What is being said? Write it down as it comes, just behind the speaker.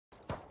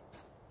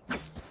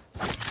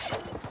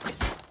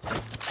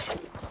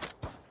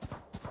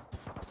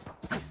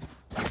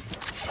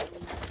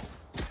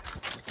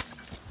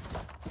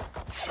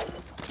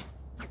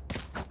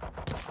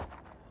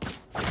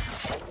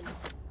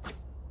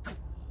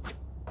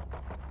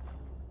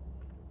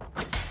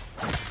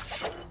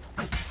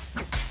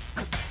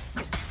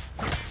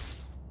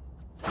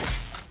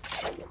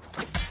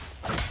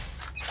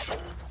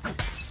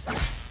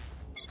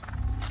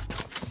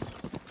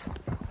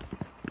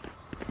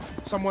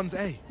someone's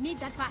A. Need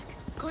that back.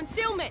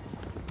 Concealment!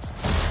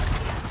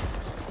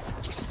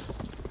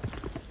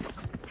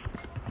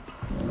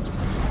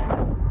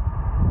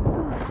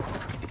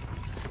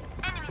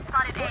 Enemy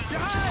spotted A. Watch your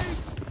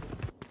eyes!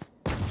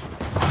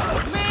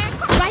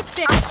 Right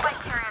there!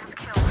 Spike carriers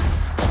killed.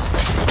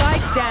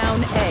 Spike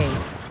down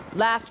A.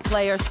 Last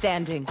player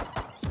standing.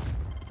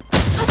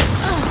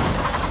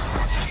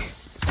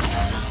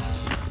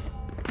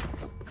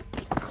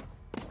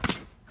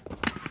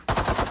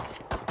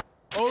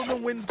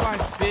 Omen wins by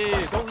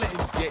fear. Don't let him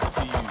get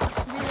to you.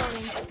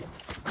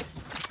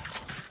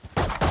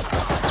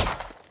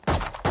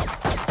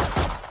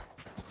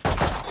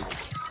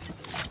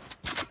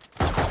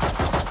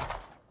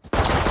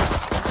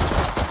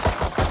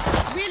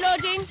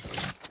 Reloading.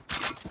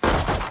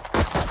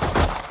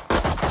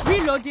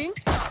 Reloading.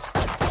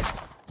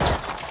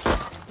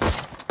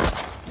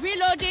 Reloading.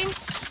 Reloading.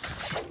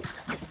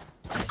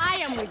 I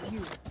am with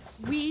you.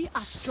 We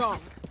are strong.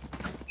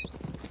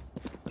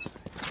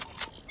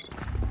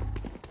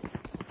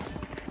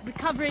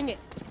 Recovering it.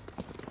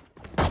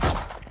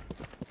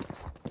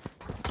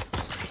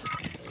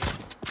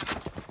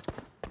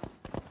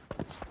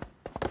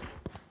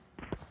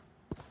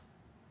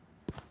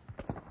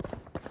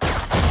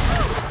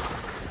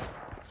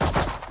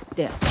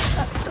 There.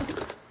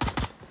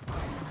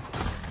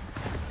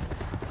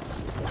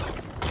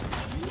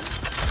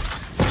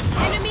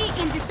 Enemy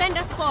in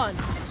defender spawn.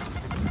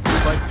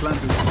 Spike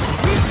planted.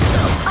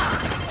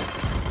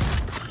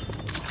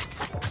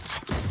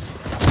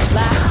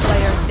 Last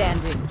player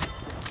standing.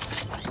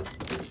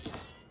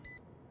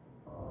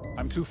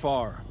 I'm too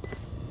far.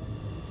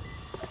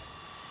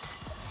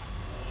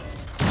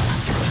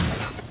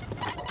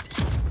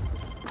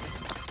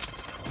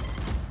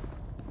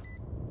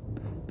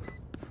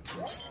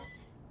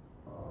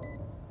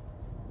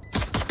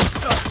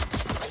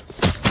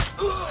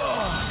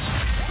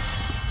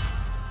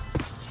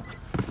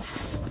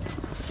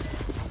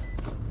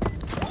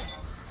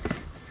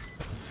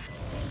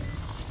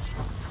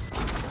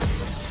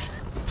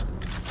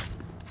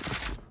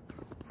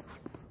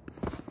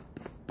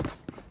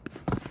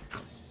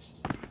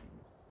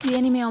 The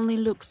enemy only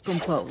looks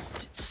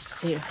composed.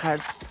 Their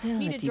hearts tell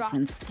Need a a drop.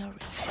 different story.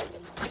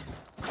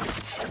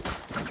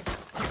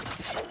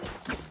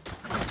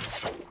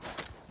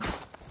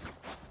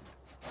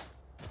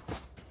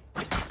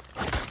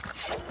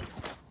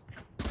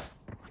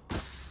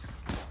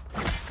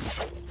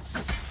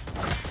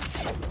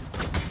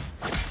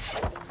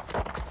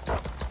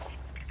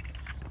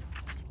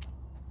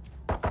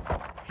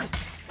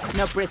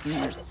 No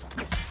prisoners.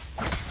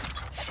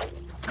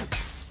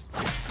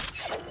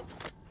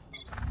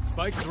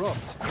 Spike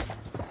dropped.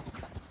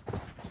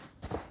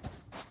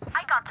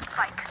 I got the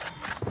spike.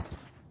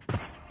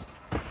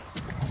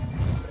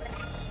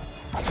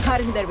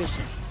 Cutting their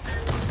vision.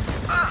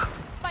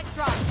 Spike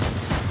drop.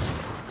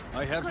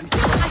 I have the Conceal.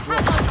 I spike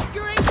drop. have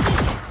obscuring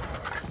vision.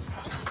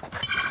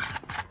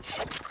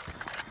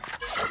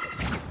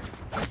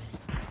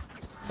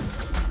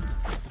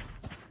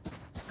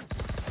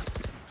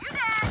 You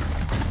dead?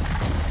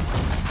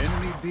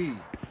 Enemy B.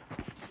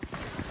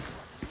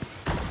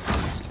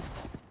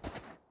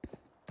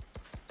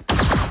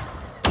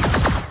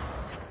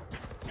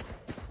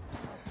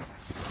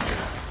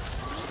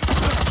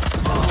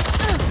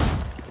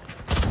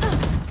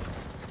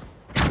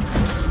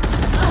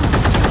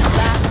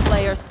 Last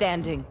player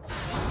standing.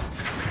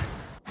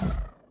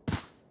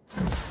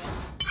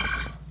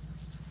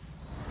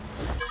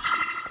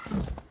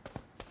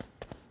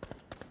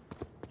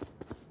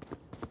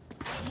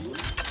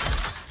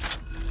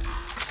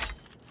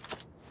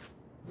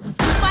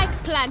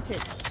 Spike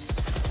planted.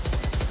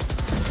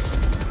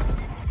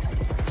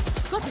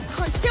 Got it.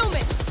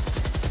 Concealment.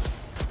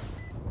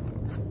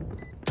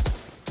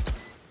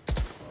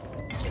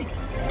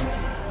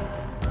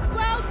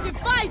 Well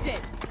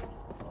divided.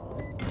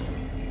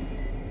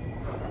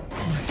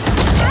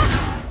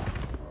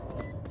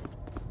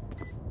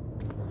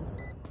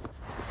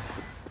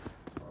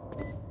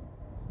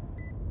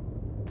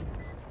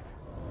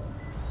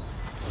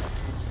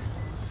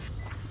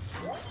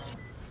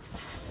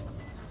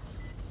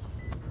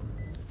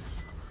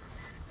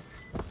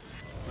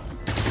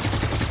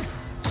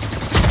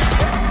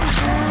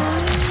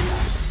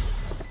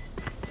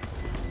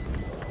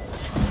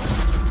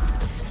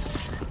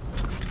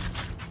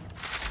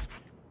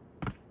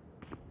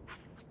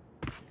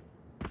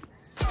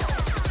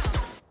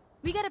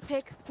 We get a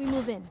pick, we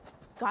move in.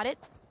 Got it?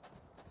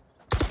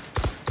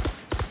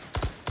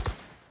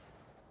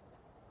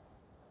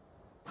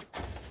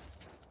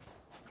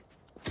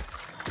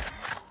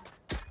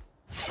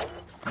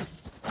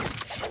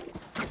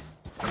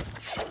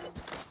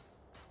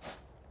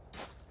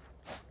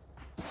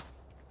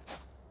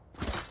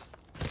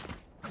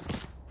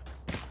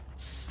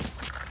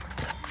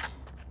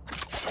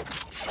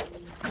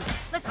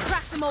 Let's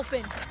crack them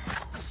open.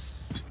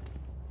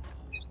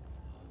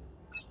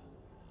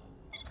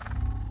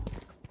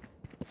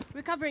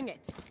 Recovering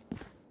it.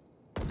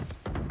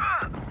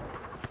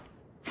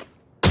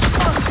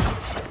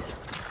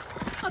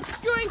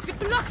 Obscuring,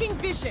 blocking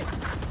vision.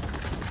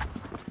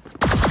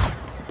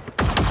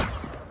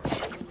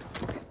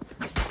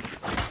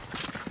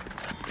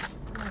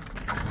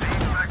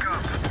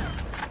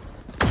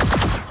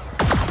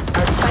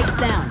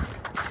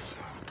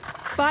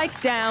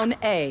 Spike down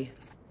A.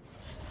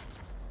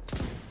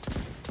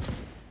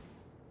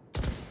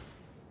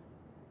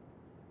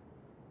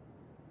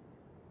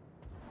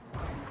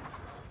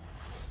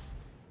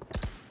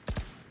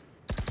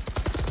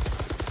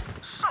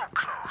 So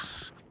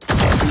close.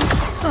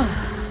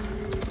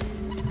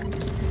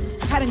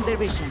 Cutting their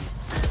vision.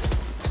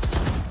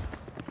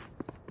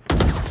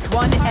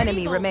 One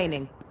enemy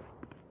remaining.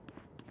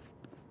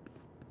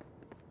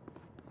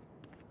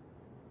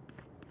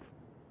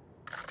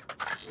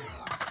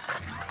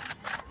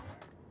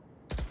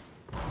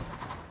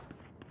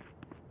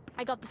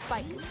 I got the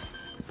spike.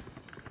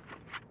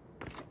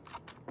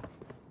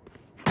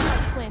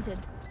 Planted.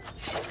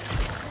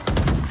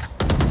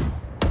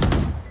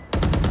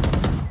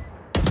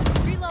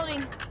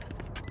 Reloading.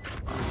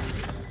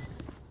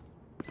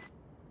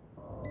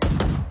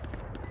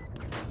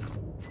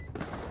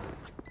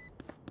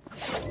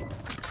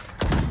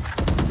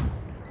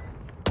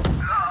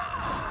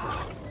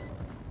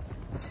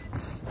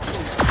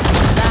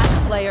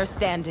 Last player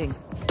standing.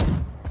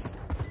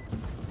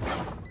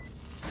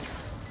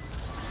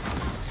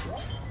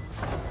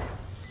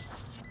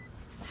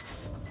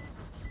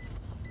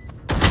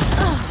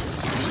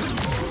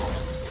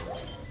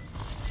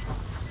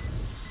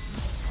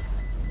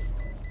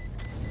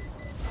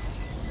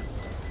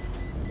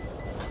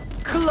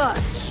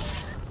 Clutch.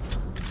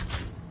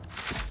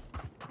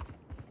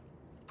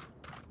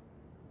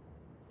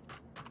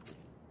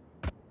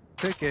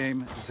 Quick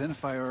aim,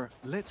 Zenfire.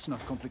 Let's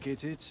not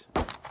complicate it.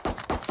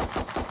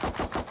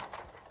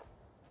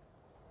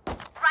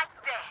 Right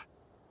there.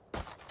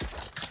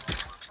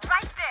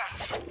 Right there.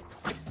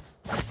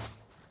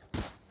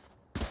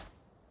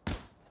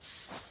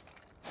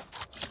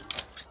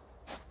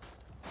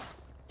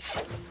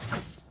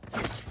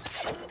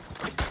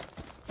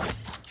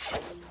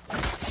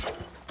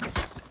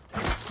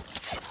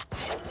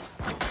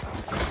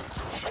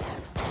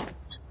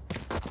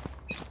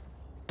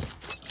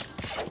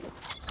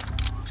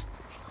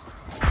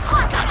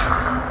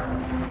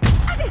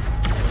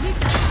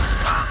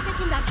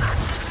 Taking that back.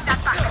 Taking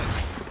that back.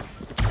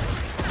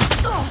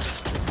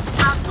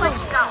 I'll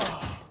switch down.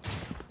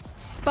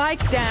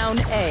 Spike down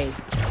A.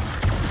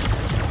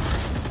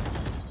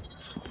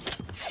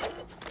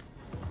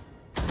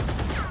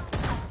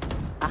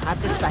 I have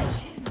the spike.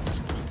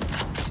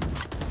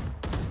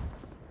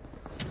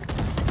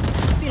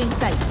 Still in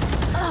sight.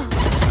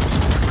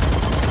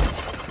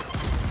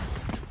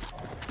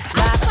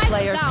 Last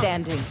player down.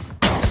 standing.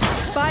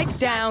 Spike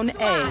down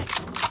A.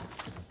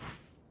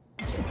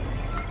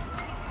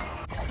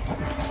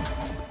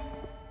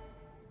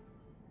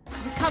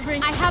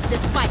 Recovering. I have the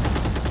spike.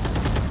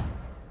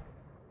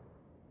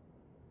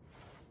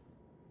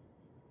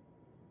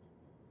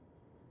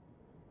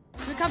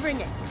 Recovering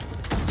it.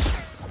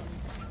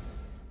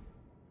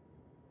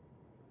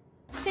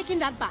 Taking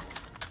that back.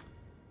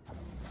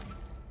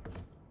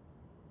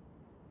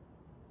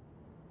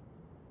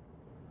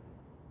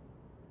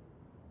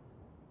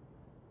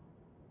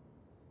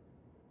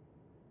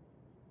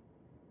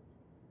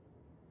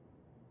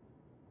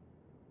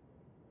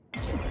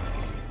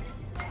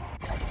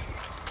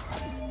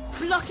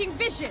 Blocking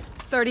vision.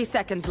 30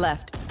 seconds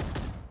left.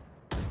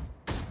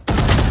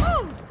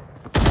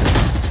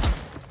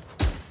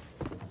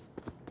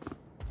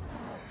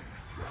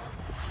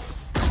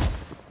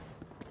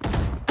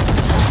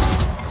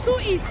 Too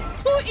easy.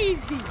 Too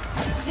easy.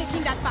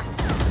 Taking that back.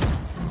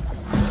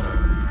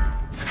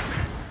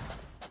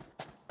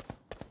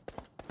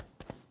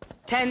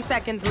 10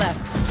 seconds left.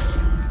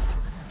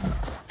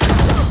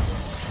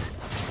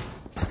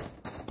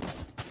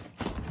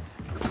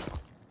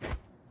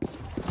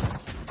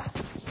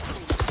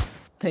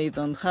 They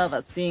don't have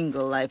a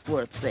single life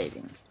worth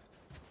saving.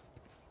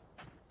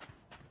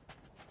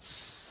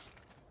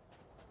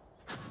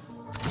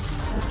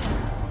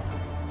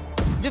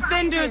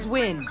 Defenders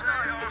win.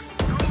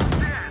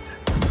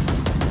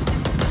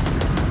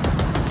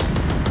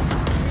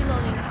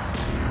 Reloading.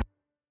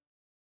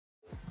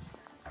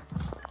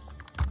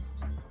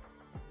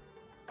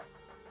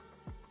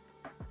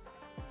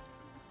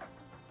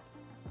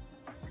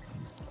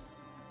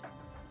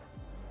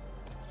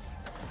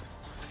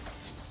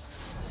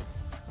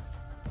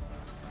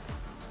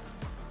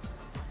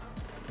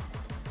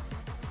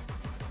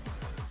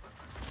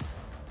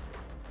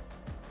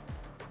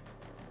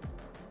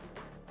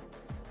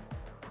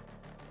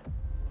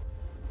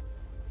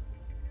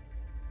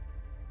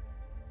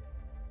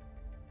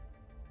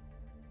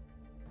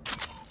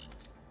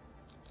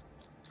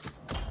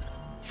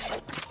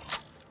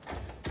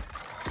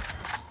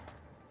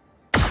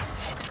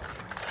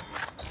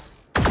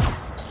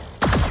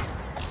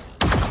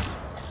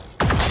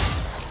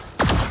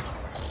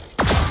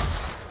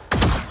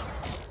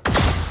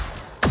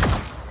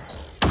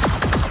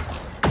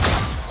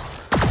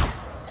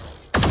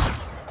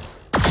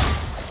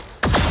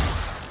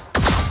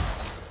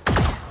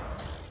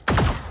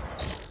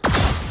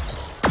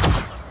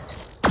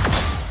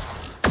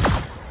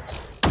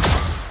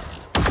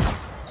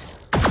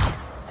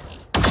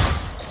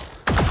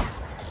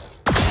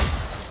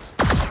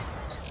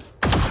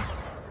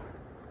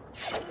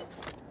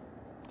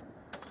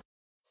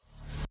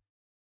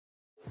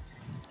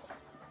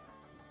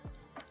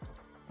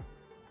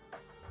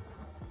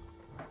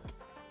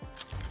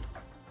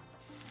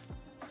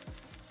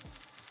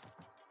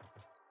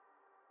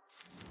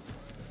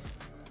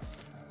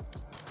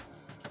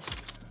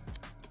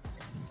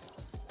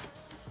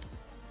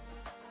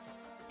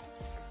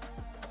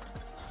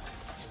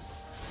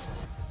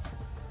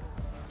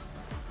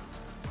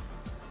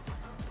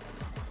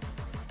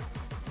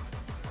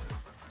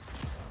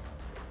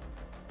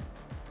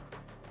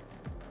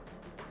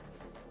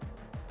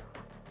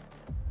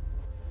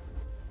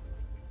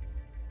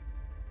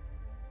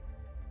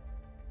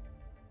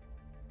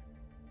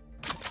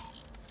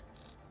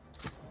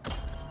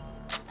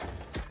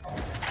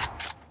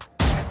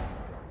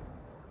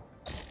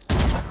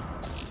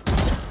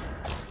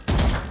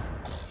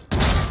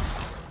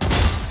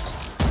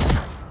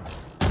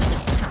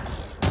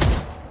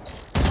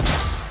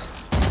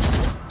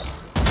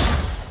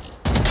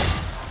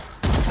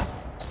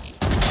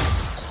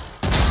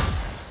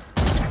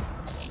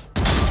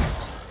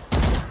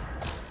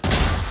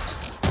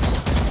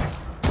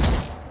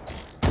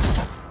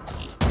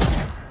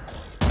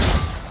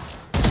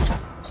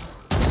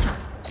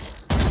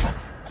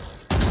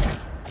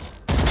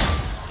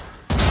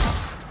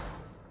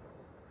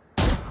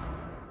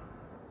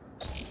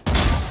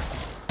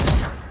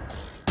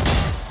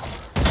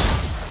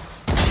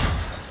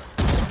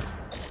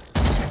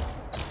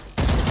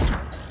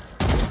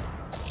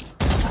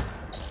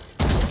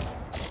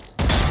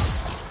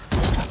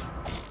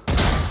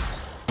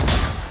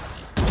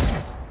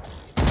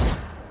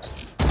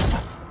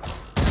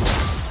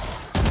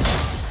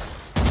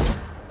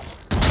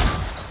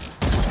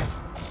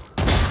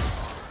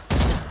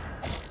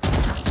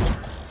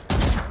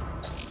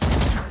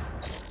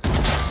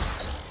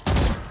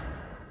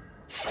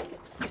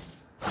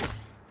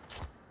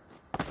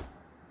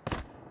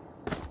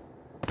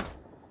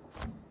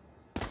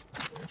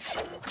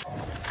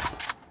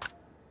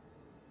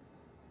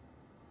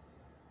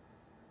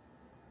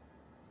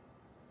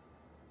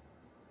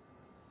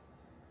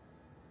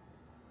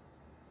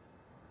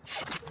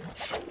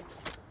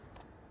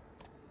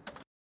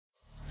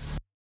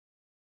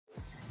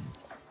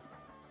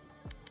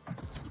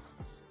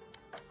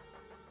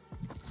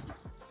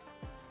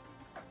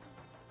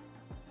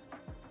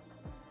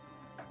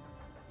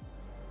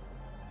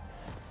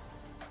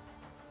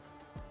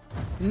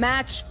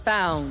 Match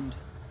found.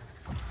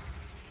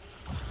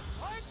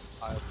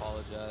 I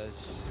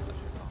apologize.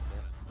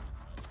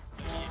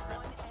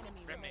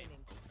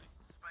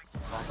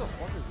 What the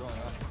fuck is going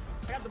on?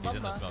 He's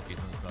in the smoke, he's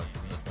in the smoke,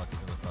 he's in the smoke,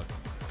 he's in the smoke.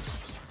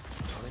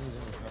 I think he's in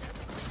the smoke.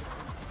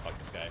 Fuck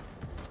this guy.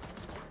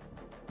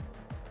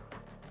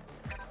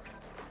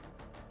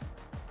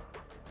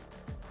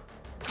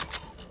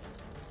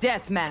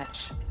 Deathmatch.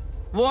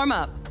 Warm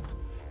up.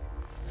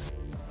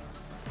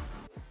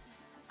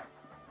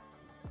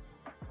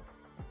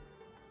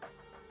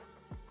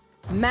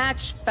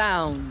 Match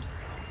found.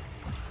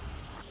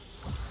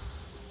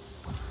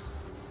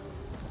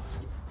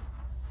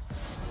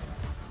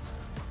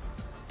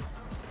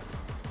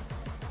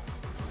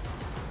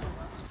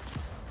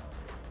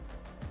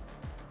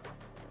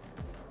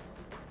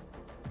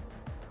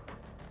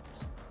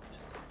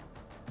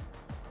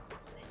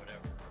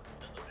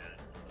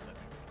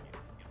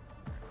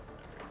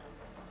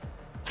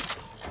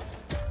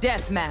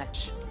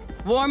 Deathmatch.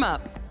 Warm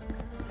up.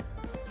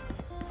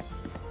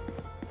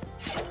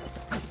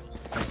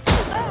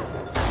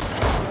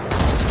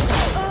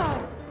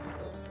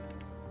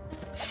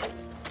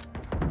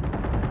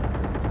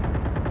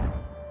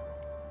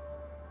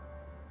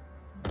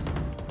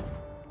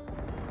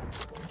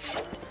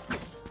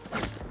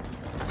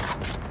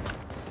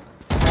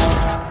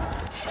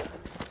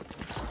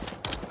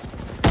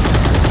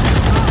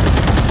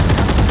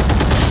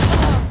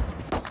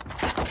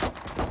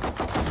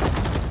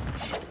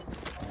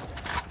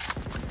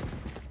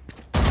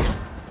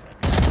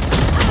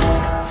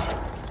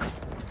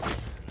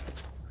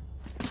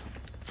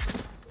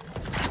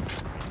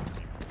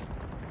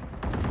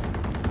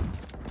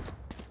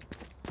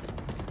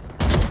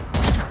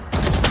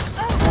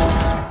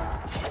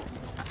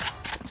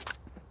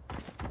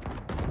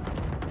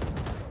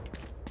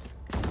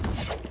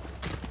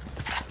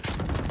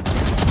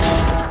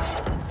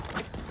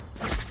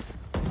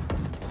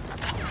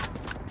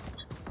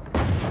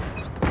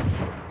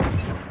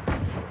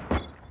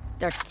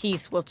 Their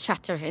teeth will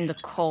chatter in the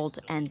cold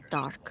and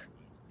dark.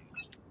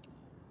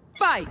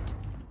 Fight!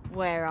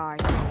 Where are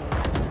they?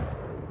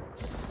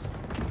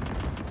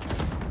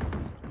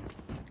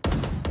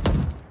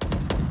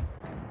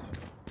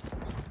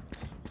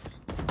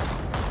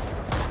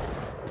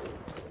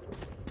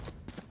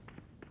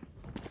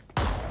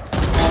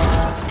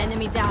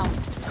 Enemy down.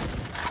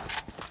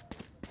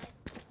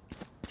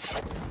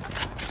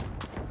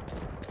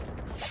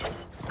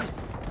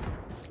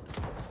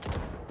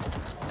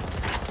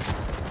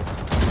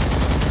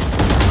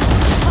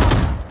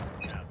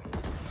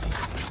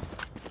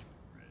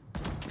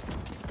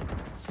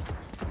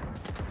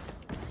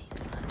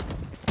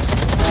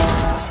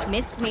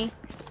 Missed me.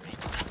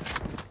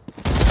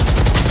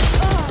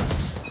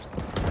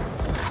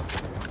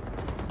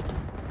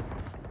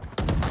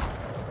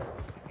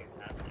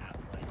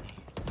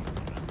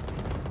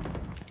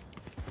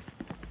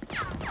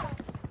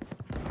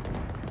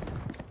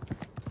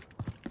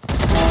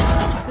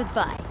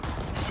 Goodbye.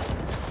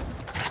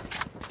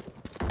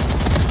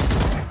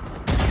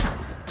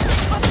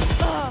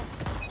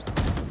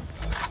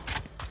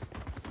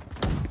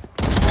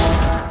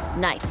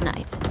 Night,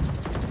 night.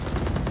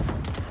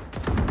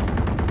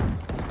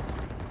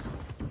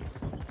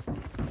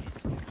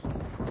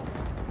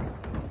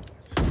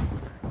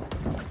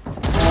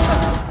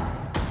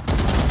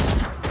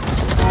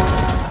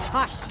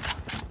 Hush.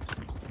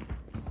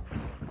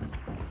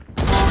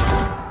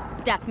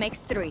 That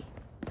makes 3.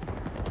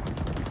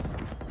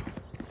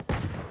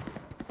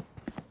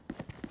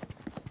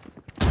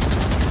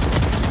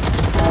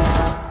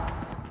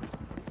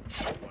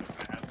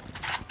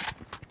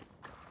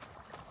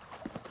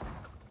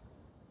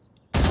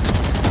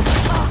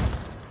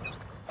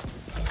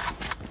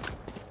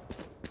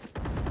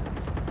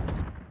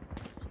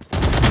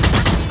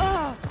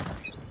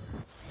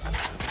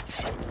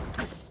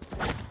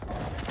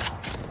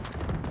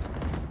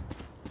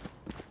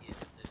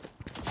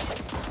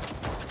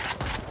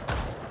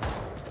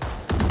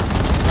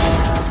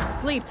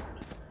 Sleep.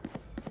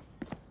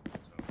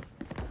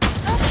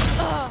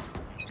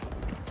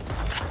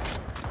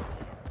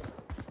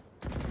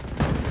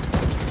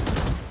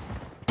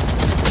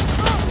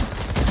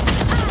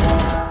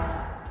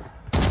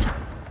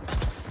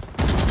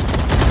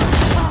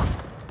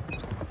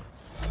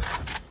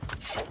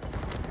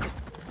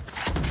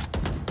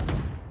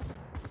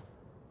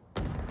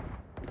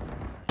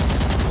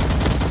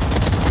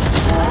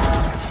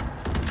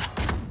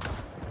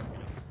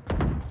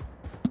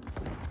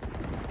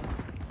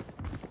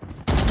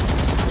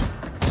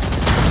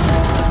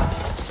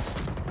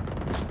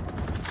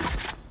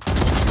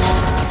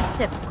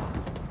 Typical.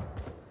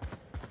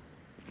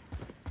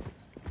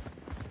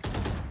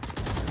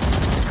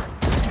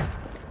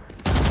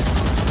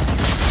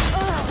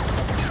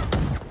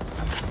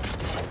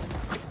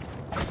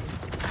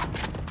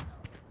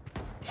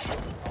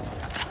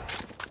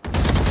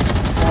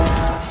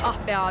 Ah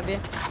be abi.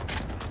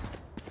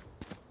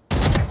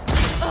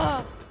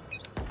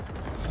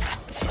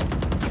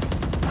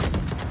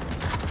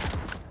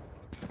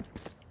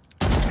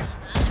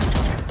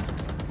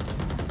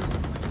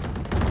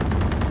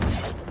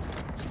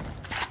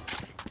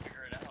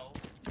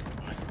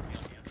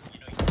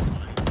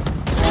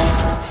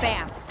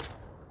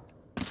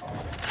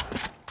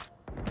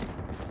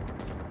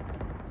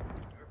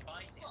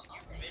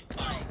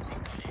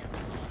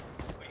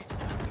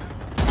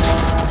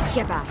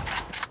 Geber.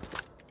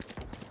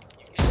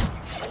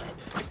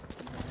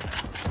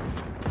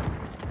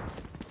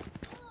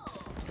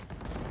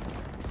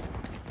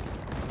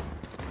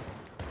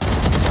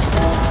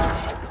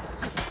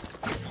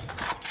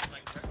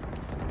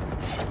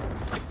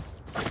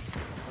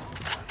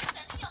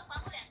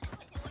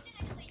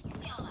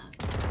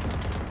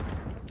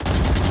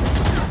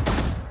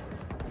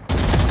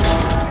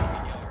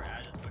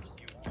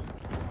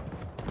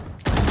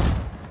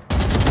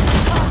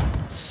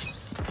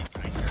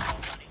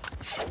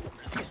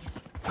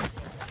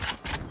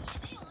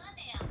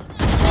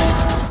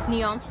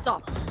 Neon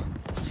stopped.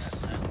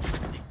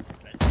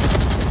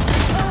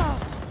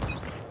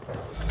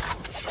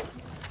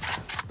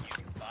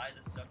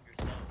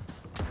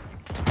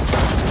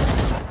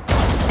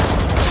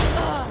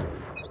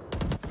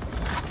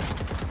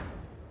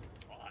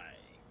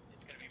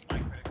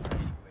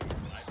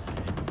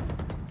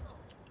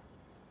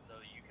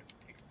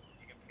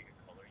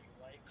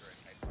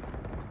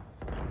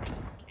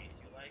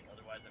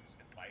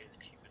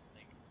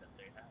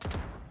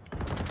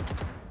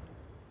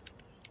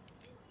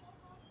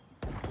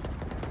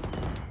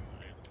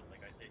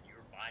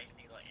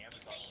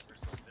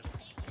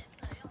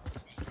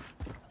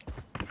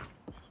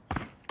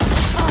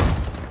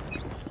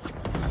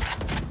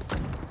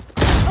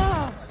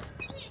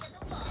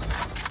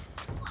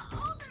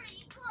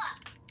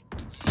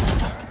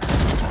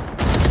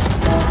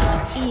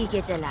 İyi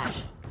geceler.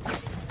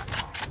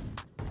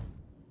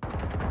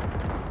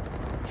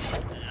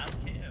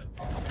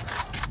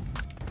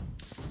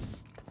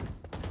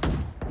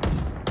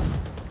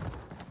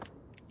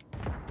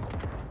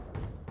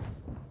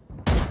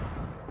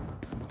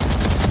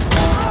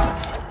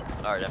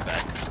 Alright, I'm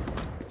back.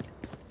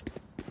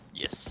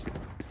 Yes.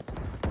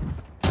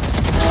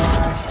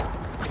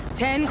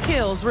 10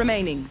 kills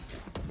remaining.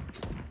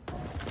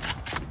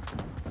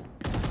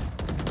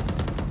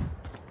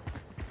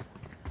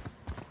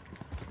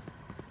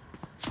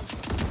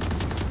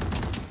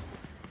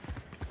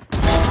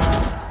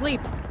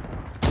 Sleep.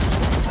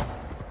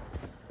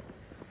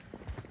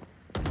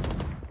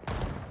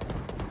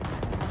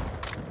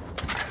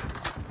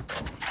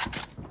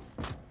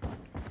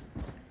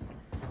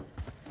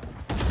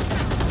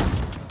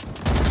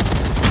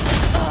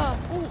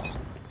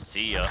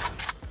 See ya.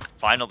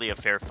 Finally a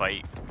fair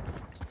fight.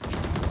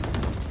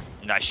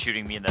 You're not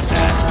shooting me in the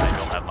back when I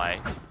don't have my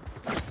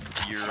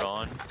gear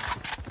on.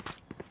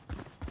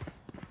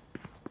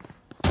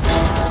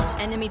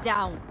 Enemy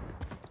down.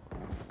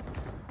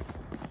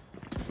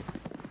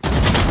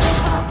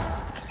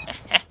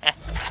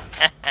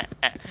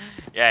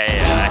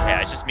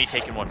 Yeah, it's just me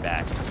taking one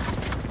back.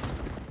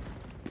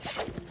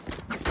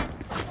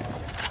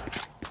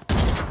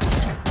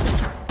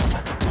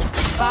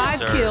 Five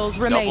Sir, kills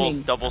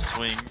remaining. Double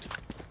swinged.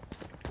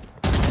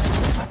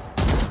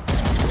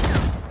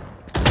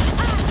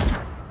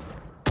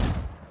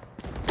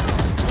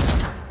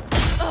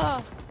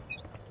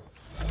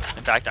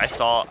 In fact, I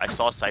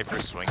saw Cypher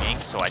swinging,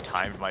 so I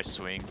timed my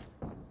swing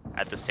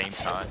at the same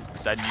time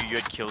because I knew you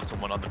had killed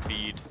someone on the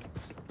feed.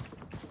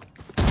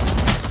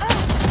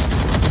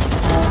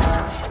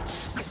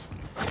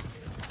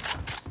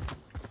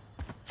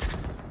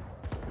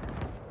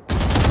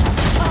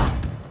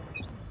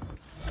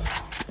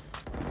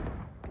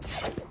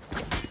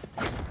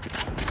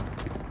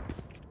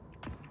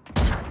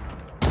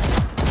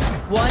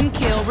 One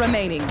kill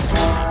remaining.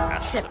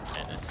 That's a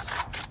menace.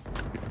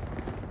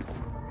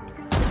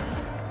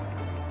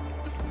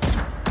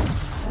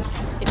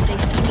 If they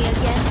see me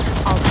again,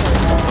 I'll kill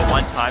them. The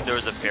one time there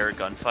was a fair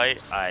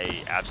gunfight,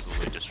 I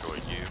absolutely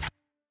destroyed you.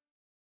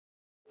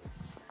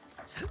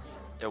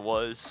 It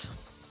was.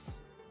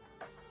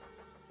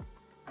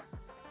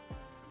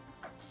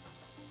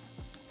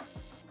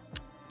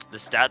 The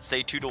stats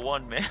say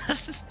 2-1, man.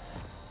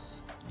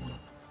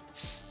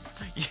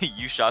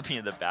 You shot me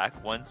in the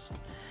back once,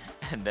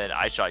 and then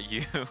I shot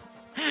you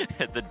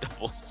at the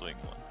double swing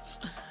once.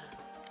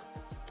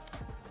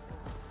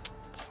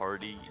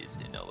 Party is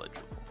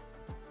ineligible.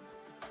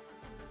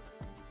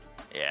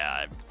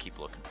 Yeah, I keep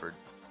looking for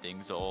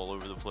things all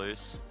over the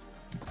place.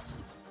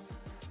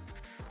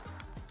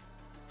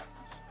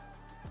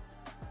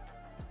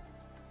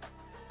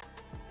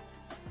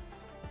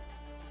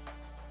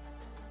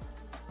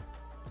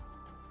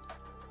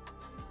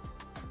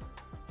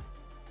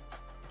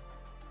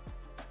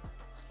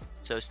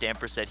 So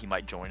Stamper said he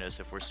might join us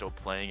if we're still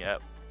playing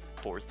at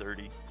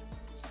 4:30.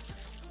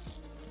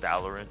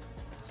 Valorant.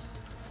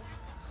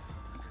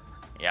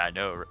 Yeah, I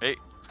know, right?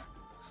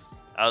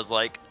 I was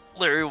like,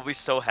 Larry will be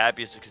so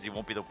happy because he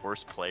won't be the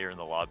worst player in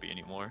the lobby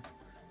anymore.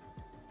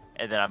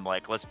 And then I'm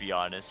like, let's be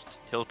honest,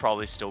 he'll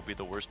probably still be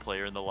the worst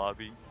player in the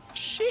lobby.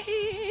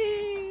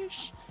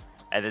 Sheesh.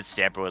 And then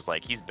Stamper was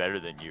like, he's better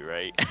than you,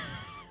 right?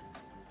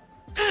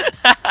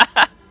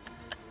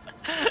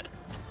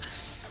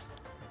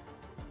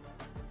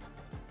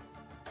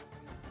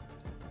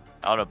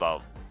 I don't know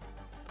about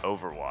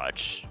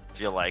Overwatch. I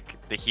feel like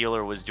the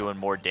healer was doing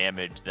more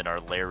damage than our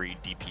Larry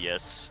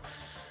DPS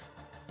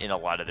in a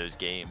lot of those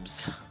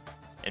games.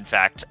 In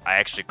fact, I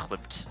actually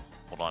clipped...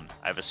 Hold Hold on,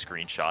 I have a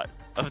screenshot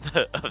of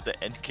the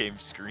end game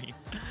screen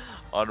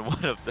on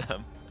one of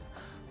them.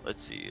 Let's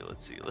see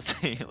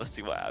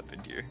what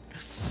happened here.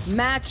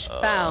 Match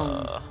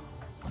found.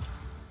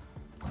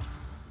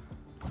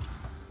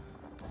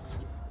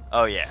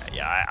 Oh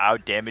yeah, I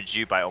would damage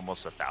you by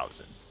almost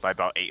 1,000, by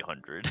about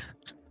 800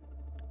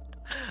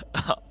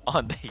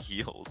 on the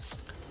heels.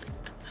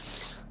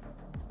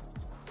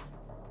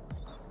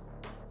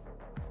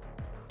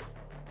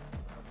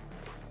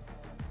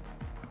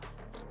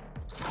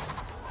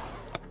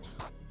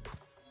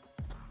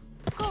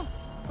 Go.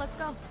 Let's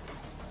go.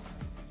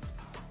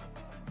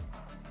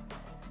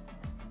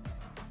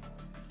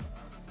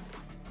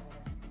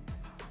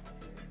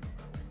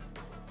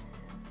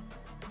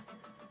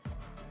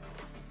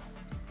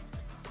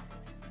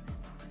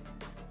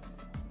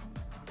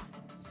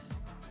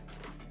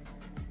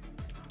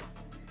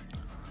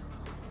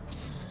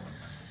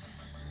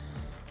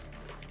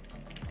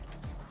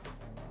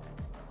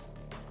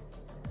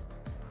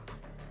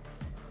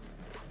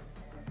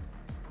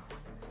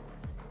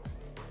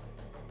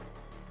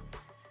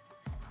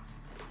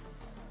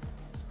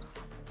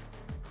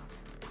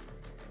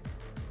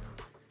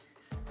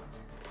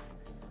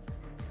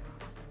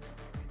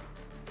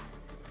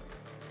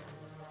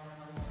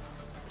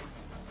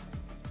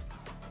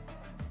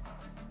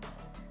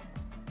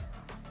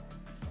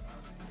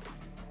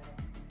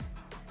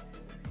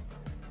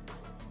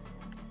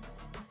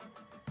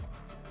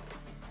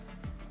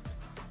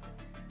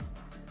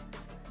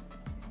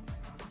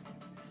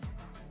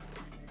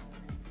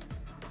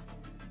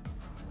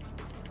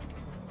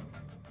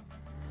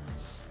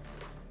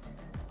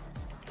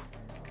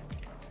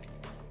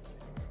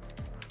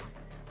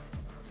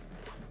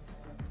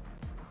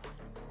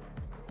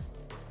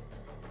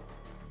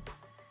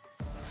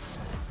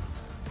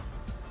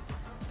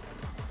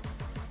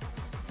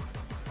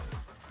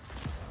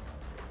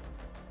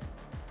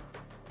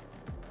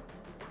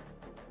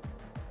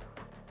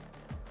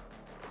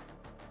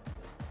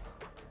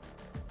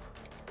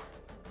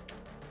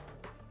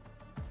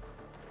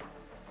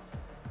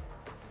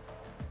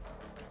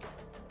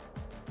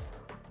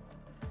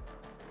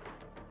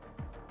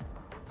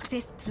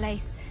 This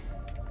place,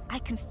 I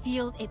can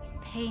feel its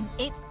pain.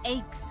 It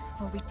aches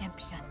for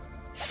redemption.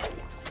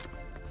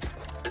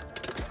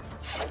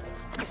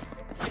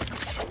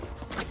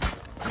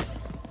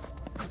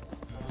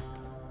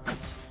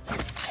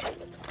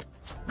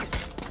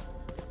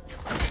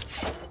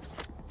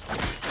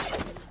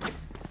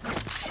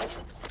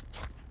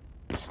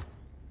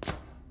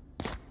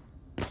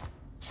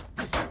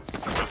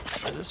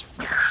 Is this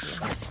French?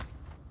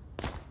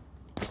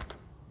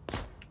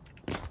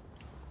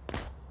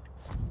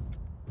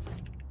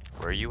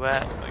 Where are you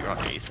at? Oh, you're on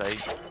A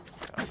site?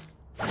 Okay.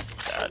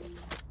 Sad.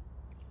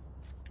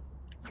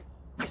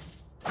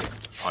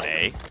 On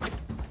A?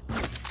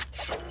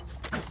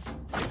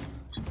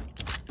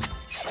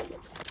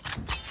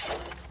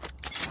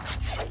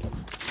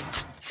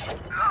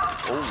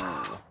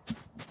 Oh.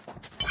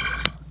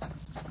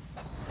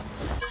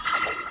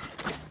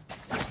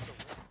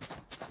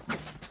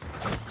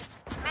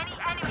 Many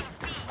enemies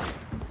B.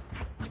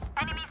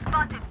 Enemy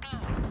spotted B.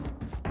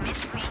 Miss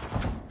me.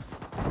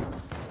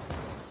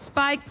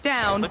 Spike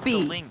down Click the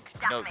B. link.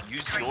 No,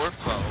 use your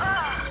phone.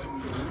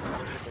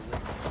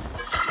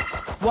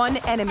 One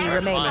enemy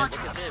remaining. Look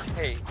at this.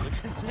 Hey, look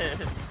at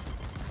this.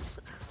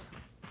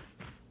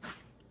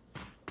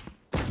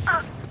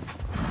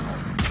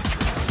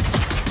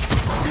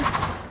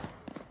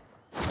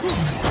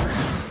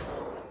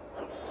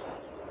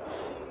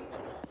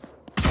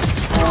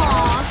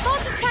 Aw,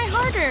 thought to try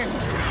harder.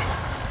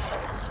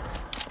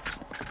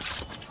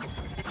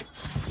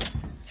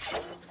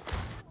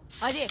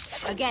 I did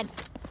again.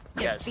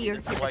 Yeah, see,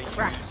 this is why you use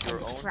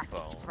your own Crack is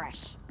phone.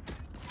 fresh.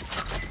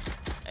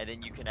 And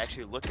then you can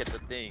actually look at the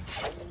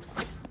things.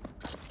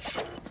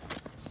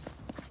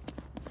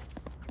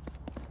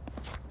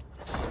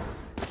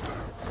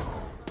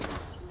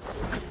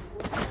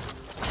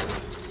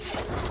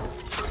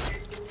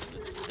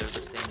 They're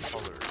the same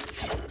color.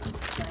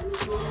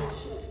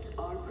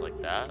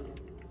 Like that.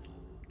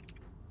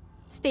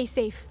 Stay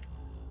safe.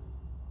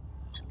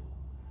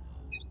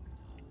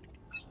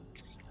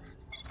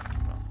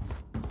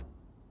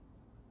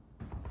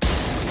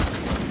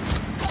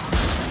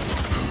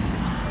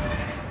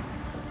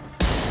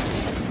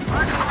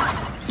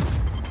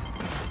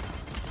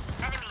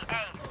 Enemy A.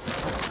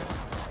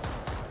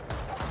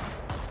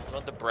 You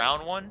want the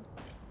brown one?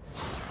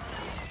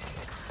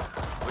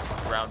 Which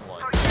brown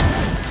one?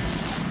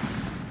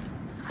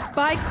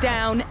 Spike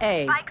down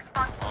A. Spike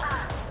spot.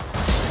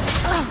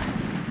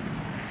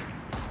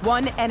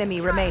 One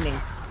enemy remaining.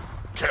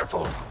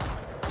 Careful.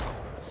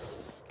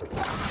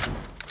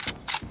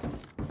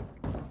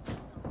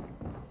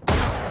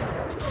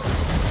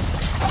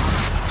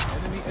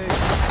 Enemy A.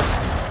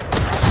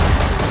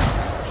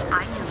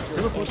 I knew.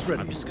 Teleport's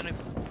ready. I'm just gonna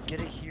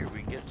get it here.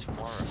 We can get it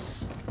tomorrow.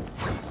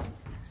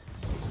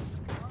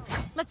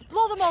 Let's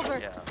blow them over.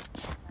 Yeah.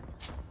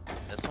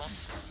 This one?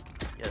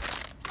 Yes.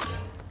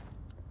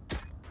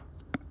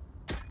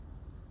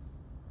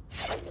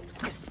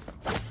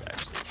 It's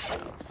actually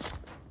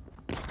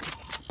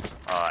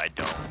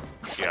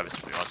you have a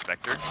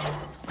Spectre?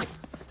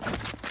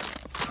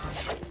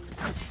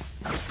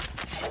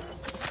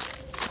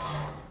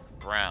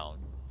 Brown.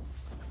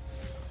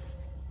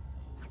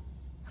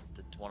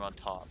 The one on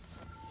top.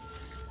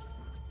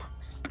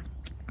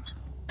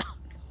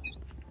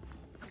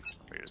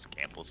 There's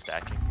Campbell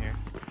stacking here.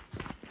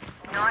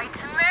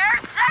 Nightmare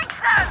takes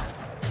them!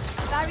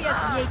 Barrier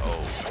created.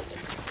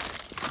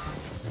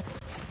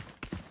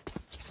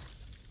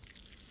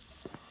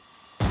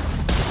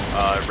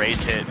 Oh.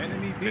 Raise hit.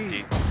 Enemy B.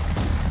 50.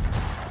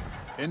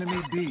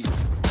 Enemy B. Tell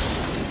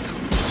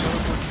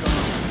us what's going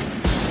on.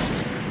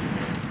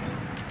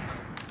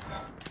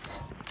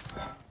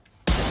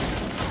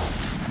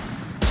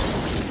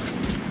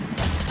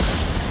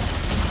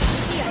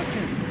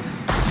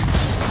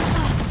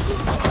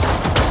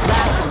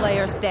 Last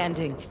player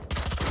standing.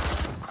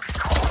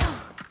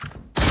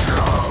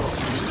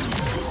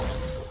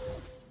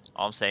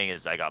 All I'm saying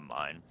is I got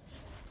mine.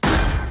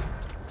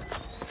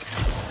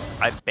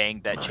 I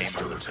banged that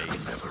chamber in the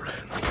face.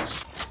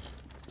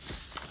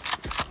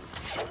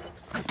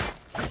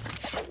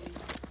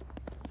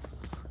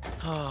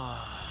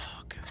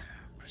 Okay,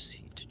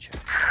 proceed to check.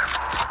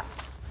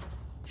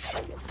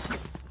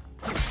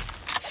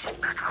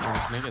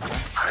 Make it there.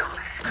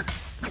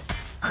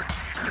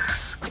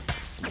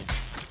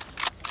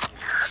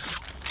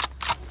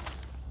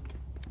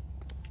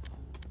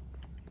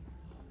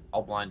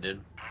 All blinded.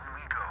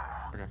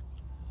 Okay.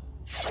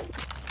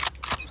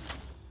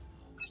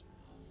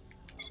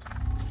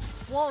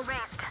 Wall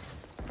raised.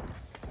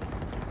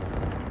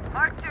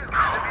 Mark 2.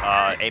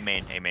 A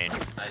main, A main.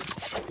 Nice.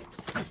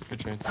 Good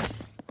chance.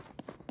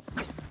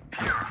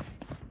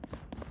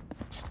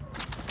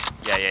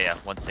 Yeah.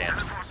 One sand.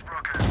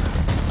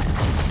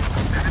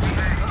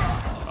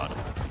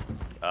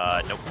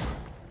 Nope.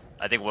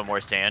 I think one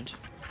more sand.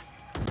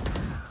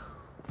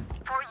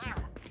 For you.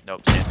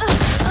 Nope, sand.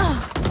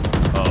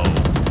 Oh.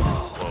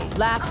 Whoa.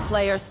 Last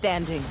player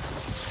standing.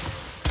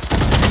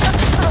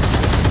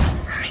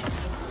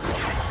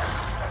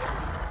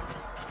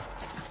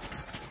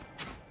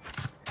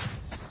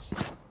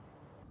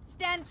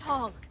 Stand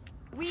tall.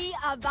 We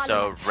are valiant.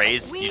 So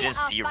Raze, We you didn't are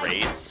see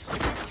fighting. Raze?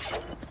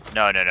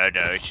 No.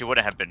 She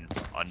wouldn't have been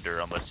under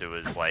unless it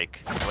was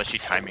like, unless she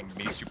timing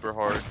me super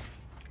hard.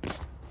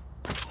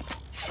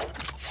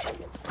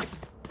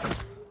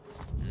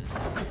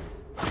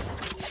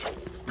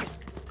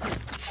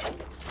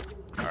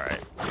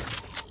 Alright.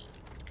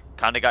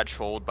 Kinda got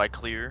trolled by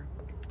Clear,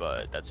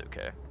 but that's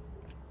okay.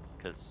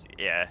 Cause,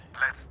 yeah.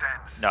 Let's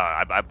dance. No,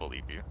 I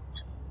believe you.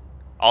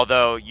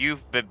 Although,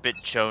 you've been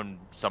shown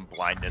some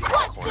blindness in the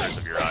corners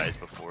of your eyes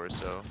before,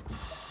 so...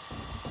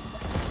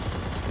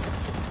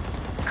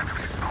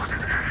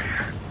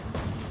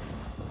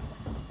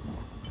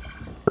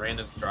 Rain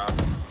is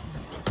dropped.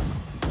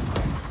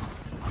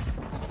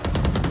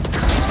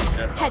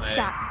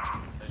 Headshot.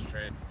 Nice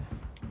trade.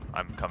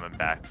 I'm coming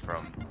back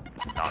from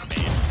not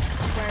main.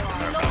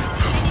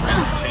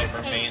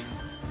 Chamber main.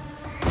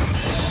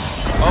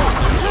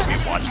 Oh, we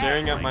watched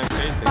Staring at my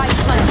face. Spike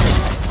planted.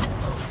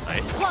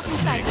 Nice. Blocking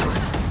sight.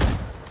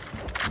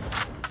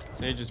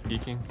 Sage is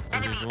peeking, as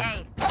Enemy usual.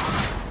 A.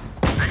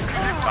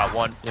 Got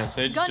one. Yeah,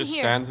 Sage Gun just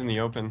here. stands in the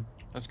open.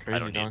 That's I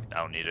crazy, don't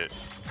dog. need it.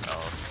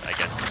 Oh, I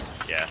guess,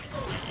 yeah.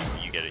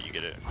 You get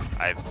it.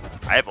 I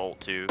have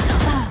ult too.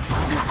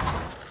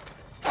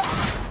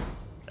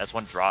 That's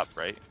one drop,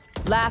 right?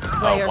 Last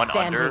player one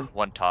standing. under,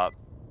 one top.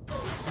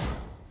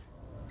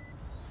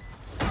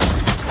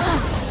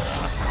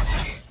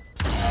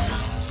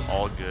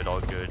 All good.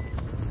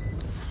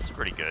 It's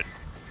pretty good.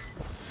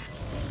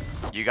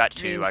 You got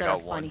two, Dreams I are a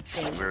got funny one.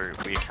 thing.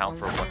 We account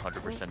for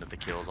 100% of the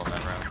kills on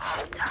that round.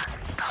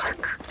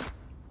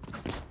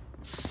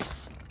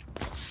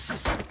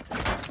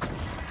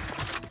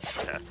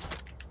 Okay.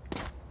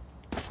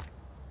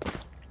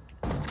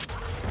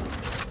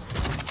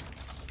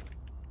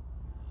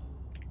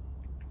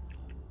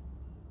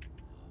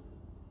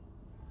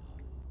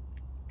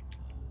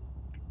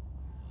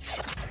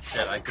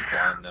 Yeah, I could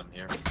blind them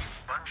here.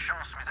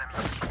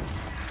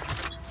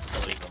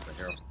 I'll leave them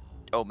here.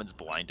 Omen's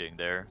blinding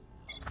there.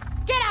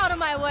 Get out of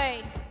my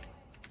way.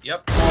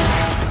 Yep.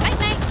 Night,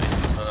 night.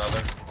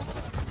 Another.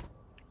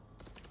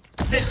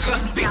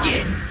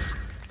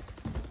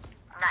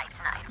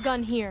 Nice.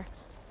 Gun here.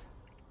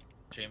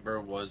 Chamber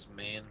was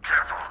main.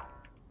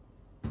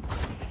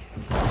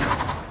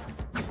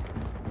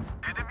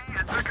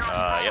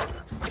 Yep.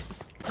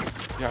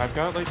 Yeah, I've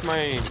got like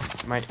my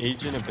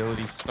agent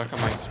ability stuck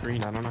on my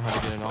screen. I don't know how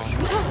to get it off.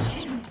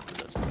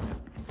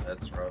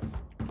 That's rough.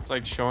 It's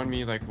like showing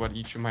me like what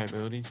each of my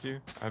abilities do.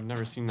 I've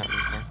never seen that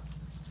before.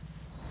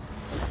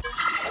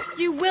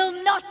 You will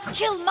not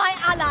kill my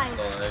allies.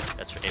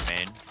 That's for A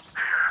main.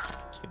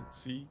 Can't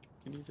see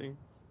anything.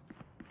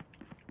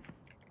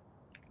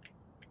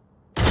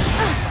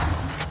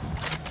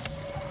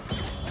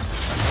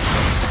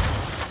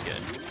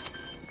 Good.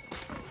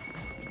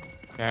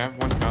 Okay, I have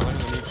one color.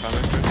 I need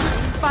color.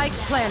 Spike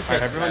planted.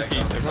 Alright, everyone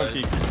peek. Everyone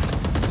peek.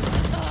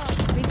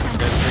 Return.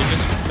 They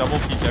just double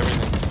peek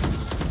everything.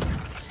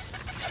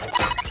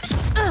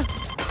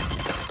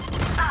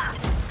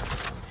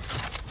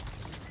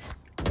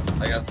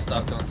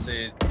 stuck on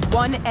C.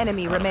 One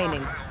enemy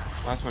remaining.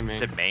 Last one, main.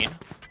 Is it main?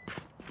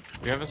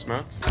 Do you have a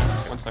smoke?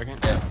 1 second.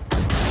 Yeah.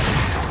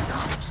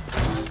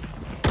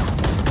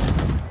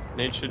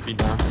 Nade should be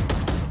down. Good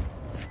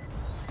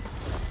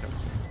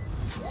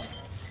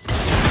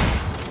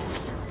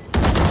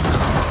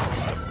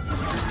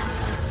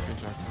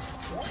job.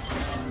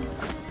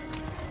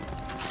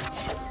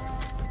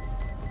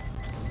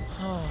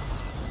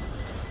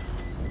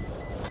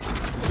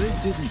 They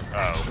didn't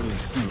actually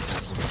see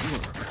Oops. that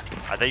would work.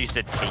 I thought you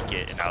said take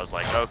it, and I was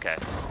like, okay.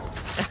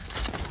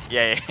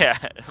 yeah.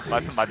 my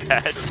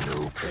bad.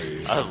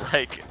 I was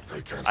like,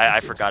 I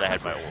forgot I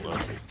had my ult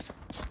up.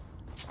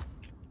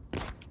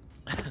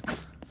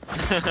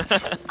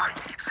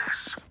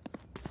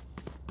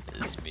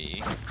 It's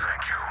me.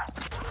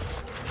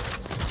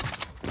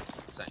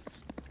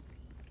 Thanks.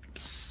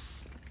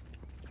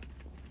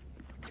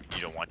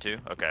 You don't want to?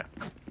 Okay.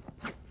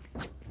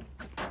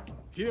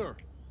 Here.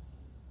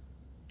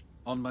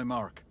 On my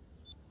mark.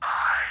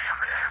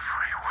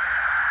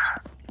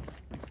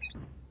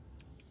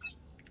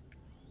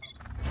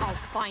 I'll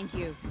find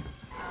you.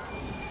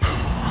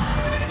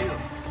 Here.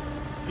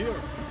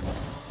 Here.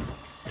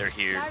 They're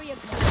here. Enemy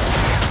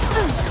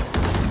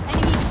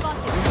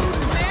spotted.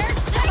 Where?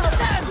 Take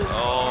them!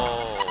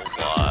 Oh,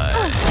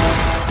 why?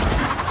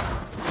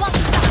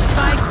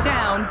 Spike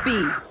down B.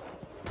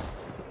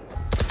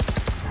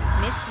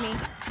 Missed me.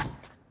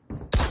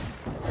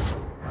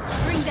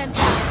 Bring them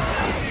down.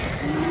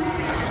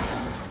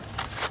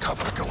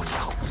 Cover going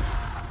out.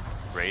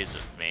 Raise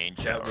of main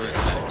Chat shower.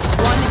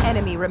 One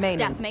enemy remaining.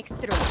 That makes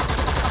 3.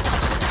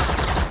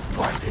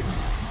 Blinding.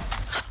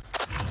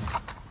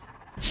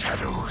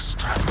 Shadows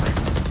traveling.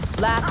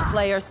 Last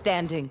player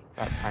standing.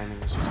 That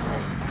timing is just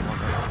great.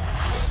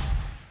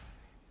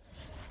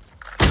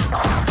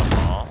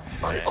 Oh,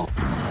 okay.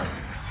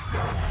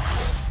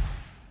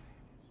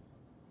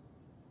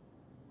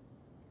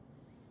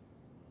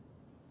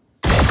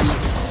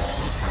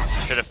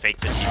 Should have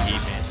faked the TP,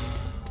 man.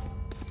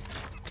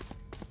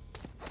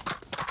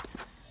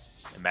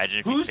 Imagine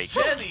if you Who's faked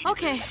Jenny?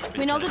 Okay,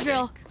 we know the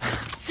drill.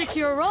 Stick to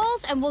your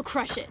roles and we'll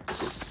crush it.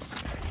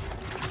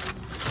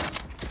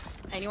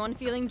 Anyone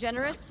feeling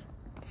generous?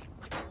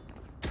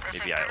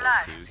 Maybe I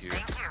ult too here.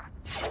 Thank you.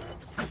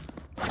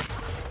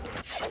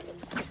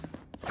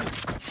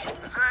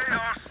 They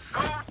are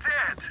so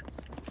dead.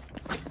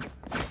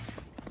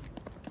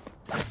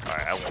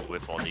 Alright, I won't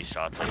whiff all these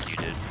shots like you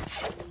did.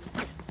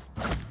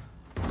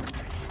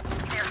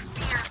 Their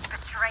fears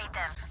betrayed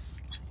them.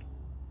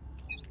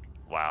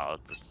 Wow,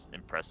 that's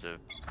impressive.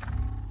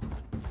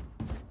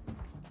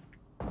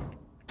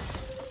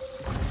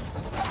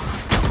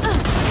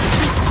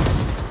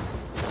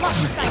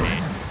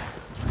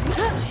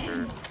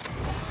 Sure.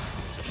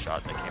 There's a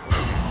shot that came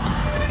over.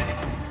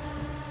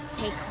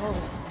 Take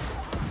hold.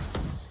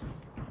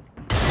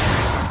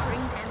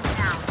 Bring them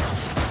down.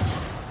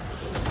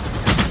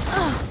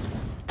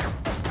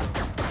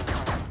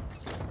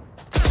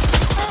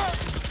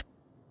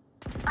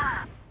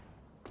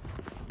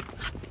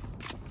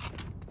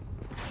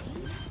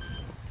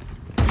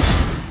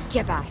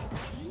 Get back.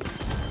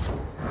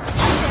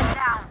 Them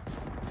down.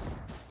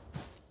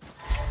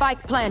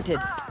 Spike planted.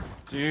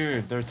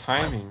 Dude, their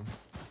timing.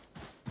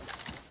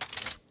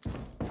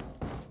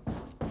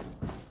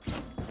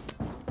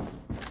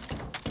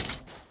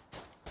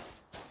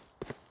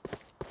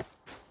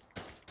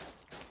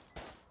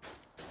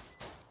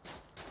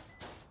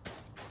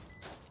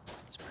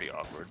 It's pretty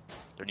awkward.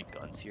 Are there any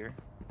guns here?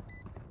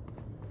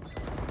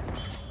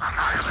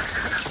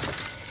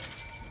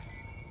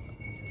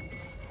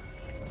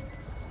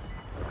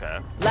 Okay.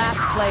 Last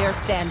player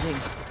standing.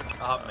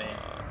 Oh man.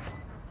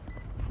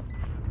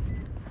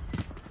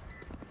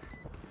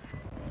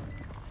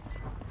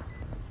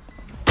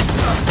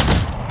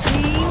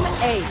 Team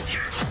Ace.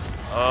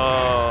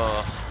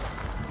 Oh.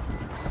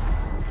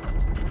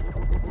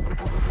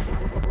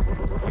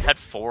 We had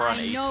 4 on I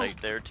A know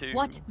site there too.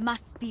 what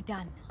must be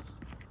done.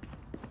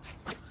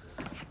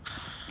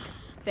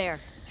 There.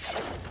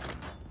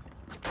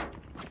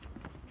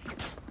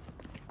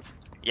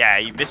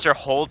 Yeah, Mr.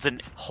 holds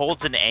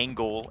an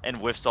angle and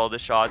whiffs all the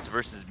shots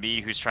versus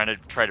me, who's trying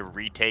to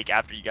retake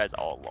after you guys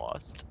all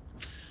lost.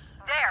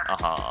 There.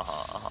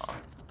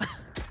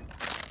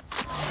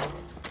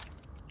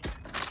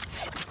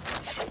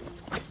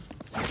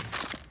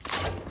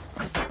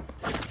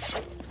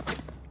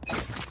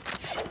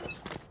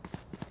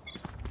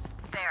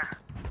 There.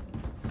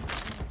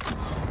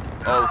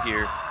 Oh,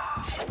 here.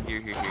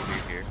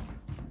 Here.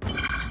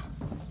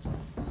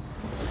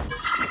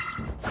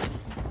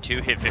 2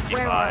 hit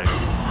 55.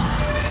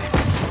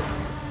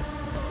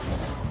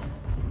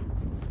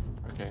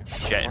 Okay.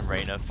 Jet and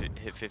Reyna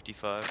hit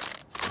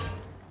 55.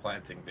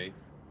 Planting B.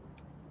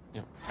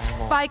 Yep.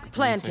 Spike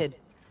planted.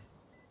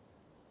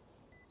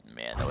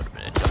 Man, that would have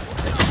been a double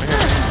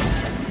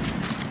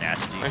hit.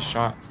 Nasty. Nice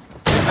shot.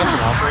 That's an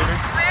operator.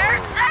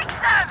 Where takes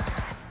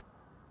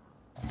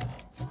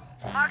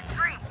them? Mark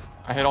 3.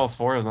 I hit all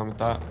 4 of them with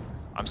that.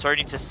 I'm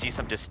starting to see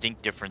some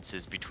distinct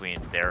differences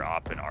between their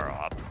op and our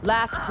op.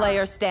 Last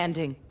player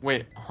standing.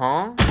 Wait,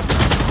 huh?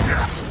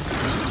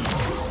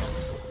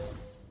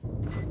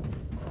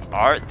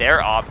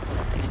 Their op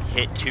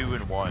hit 2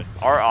 and 1.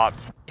 Our op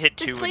hit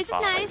 2 This place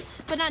and 5. is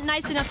nice, but not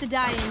nice enough to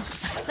die in.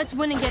 Let's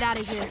win and get out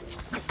of here.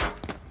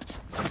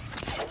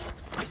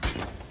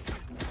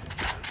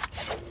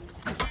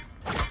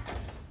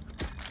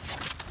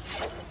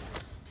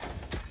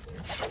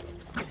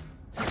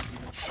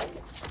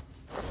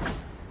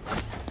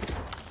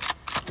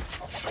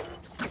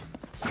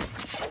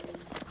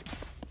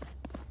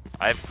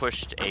 I've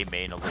pushed A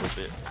main a little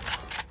bit.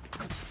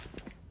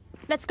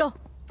 Let's go.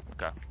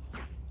 Okay.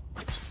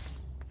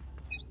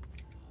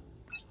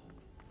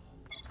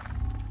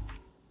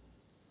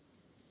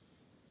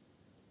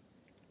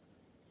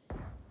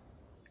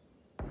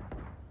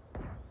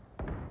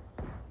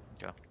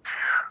 Okay.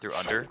 Through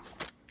under.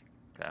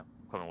 Okay, I'm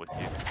coming with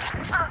you.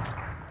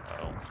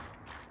 Oh.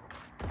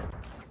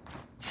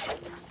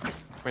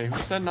 Wait, who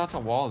said not to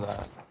wall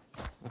that?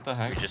 What the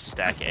heck? We just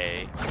stack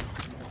A.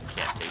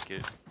 Can't take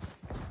it.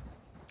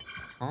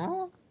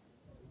 Huh?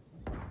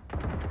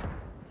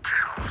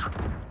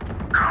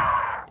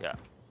 Yeah.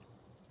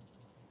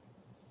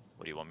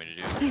 What do you want me to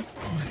do?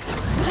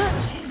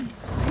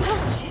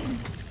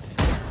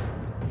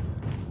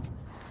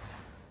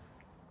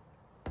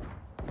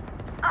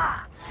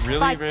 Really?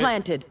 Spike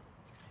planted.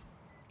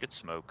 Good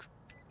smoke.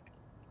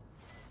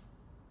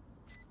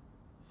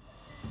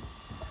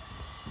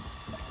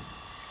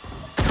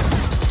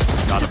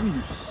 Got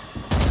him.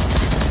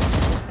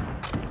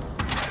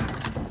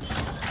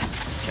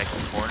 Check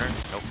the corner.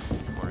 Nope.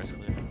 Corner's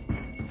clear.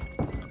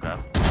 Okay.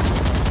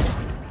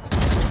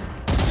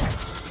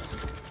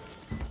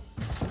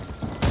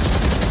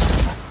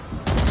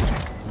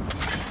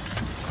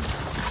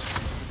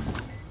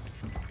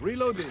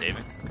 Reloading.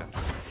 Saving. Okay.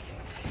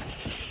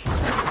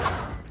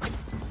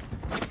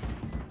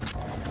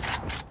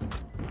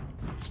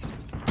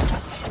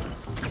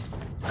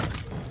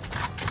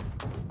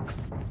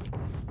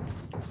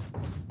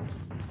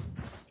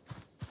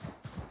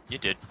 You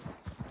did.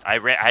 I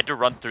had to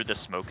run through the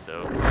smoke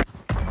though,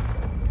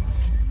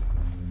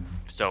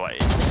 so I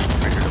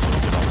triggered a little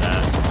bit on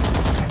that.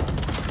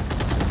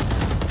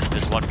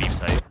 There's one beam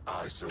site.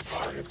 I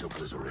survived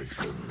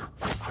obliteration.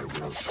 I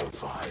will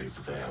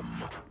survive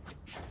them.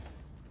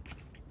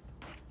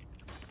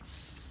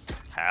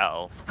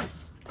 How?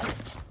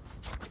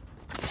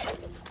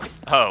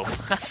 Oh.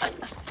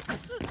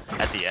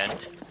 At the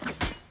end.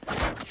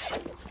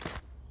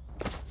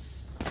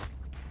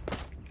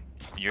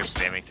 You're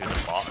spamming through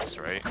the box,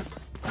 right?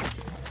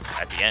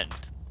 At the end.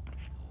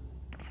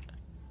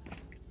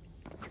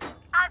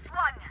 As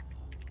one.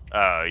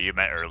 Oh, you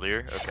meant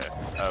earlier? Okay.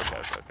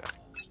 Okay.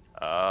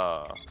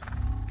 Oh.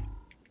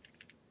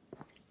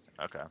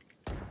 Okay.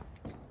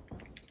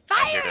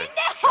 Fire in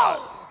the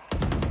hole!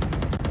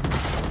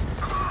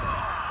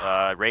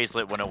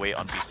 Raislet 108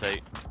 on B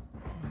site.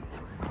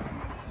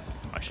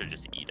 I should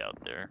just eat out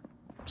there.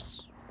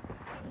 Oops.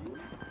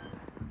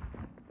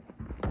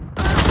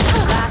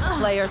 Last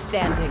player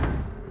standing.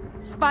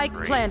 Spike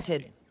Crazy.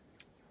 planted.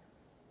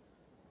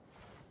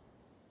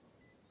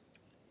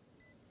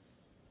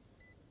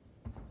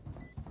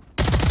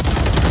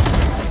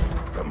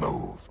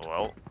 Remove.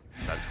 Well,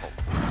 that's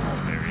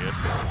hilarious.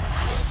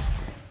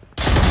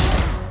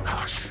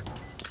 Hush.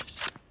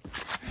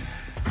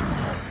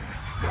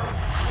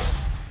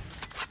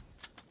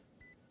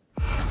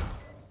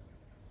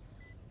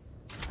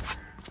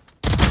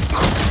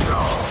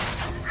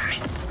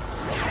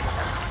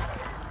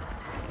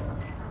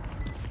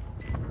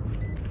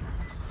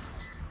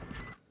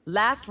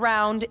 Last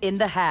round in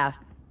the half.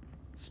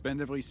 Spend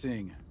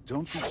everything.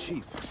 Don't be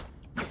cheap.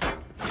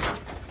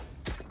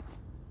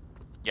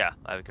 Yeah,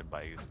 I can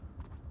buy you.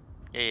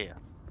 Yeah.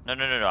 No.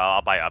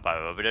 I'll buy you.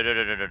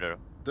 No.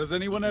 Does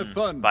anyone have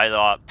funds? Buy the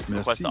op. Merci.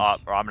 Request the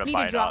op, or I'm gonna Need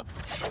buy a an drop.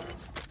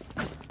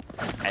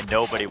 op. And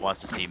nobody wants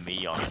to see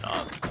me on an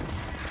op.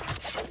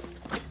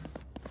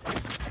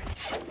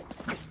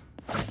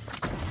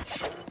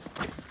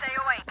 Stay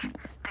awake.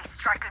 They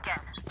strike again.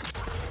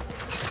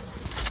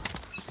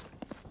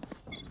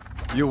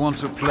 You want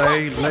to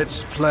play?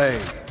 Let's play.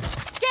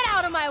 Get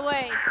out of my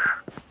way.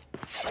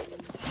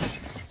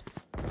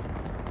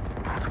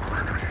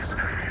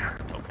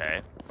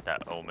 Okay,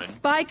 that omen.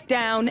 Spike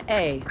down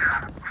A.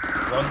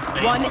 One's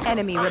main. One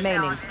enemy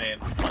remaining. One's main.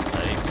 One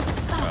site.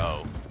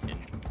 Oh, in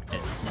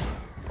its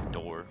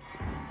door.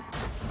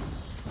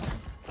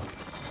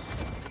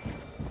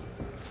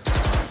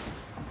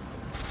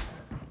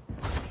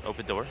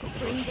 Open door.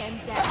 Bring them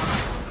down.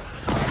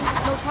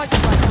 No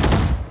target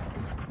left.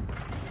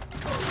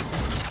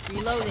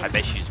 Reloading. I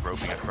bet she's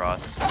roping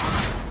across.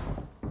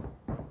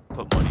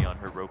 Put money on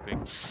her roping.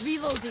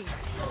 Reloading.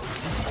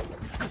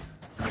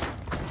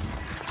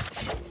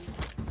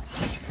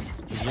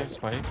 Did he have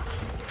spike?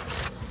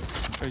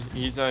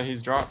 Oh,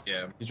 he's dropped.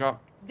 Yeah. He's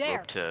dropped. There.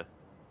 Rope to.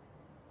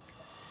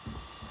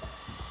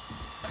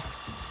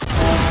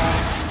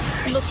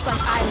 Looks like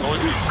I Oh,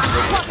 dude,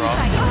 rope across.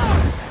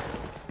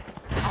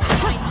 I'll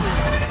find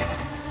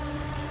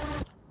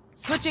you.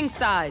 Switching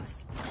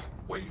sides.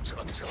 Wait until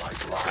I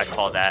drive. I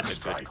call that a good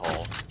strike.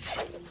 call.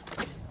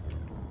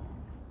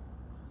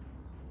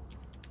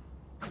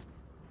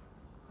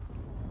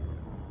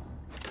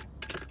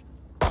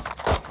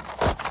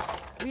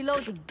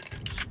 Reloading.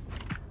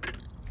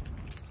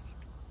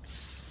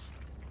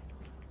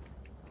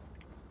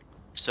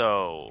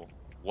 So,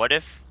 what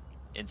if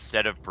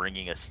instead of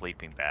bringing a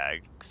sleeping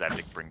bag, because I have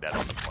to bring that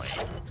on the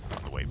plane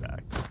on the way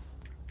back.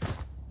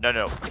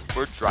 No,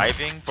 we're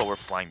driving, but we're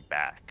flying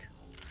back.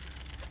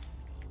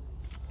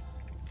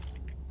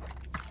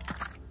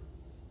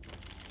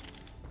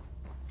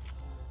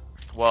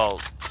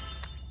 Well,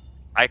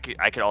 I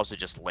could also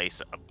just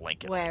lace a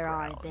blanket. Where on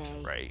are the ground,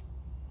 they? right?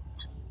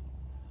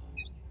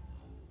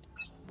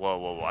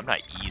 Whoa, I'm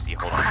not easy.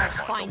 Hold on. I'll Hold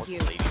on. find Don't you.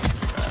 let the lady do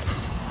that.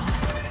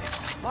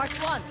 Mark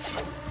one.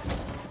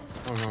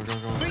 Go.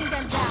 Bring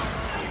them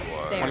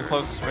down. One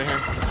close, right here.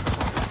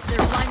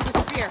 They're blind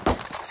with fear.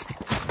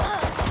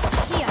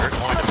 Here.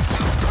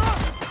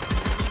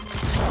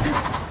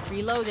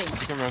 Reloading.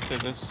 You can rotate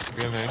this.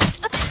 We have A.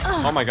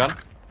 Oh my god.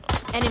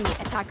 Enemy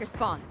attacker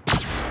spawn.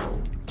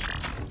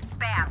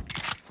 Bam.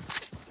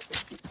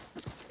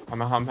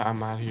 I'm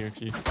out here if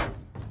you.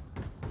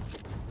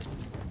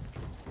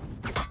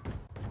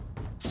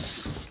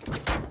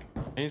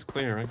 A's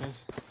clear, right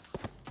guys?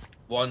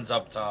 One's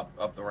up top,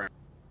 up the ramp.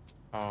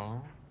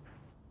 Oh.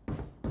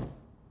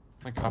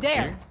 Like up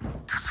There. here?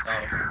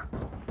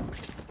 Oh.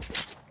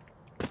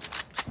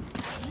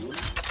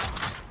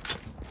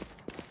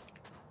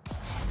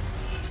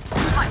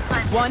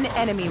 One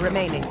enemy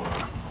remaining.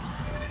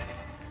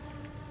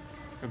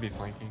 Could be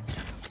flanking.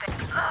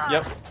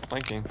 Yep,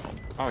 flanking.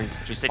 Oh, he's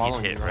just You said he's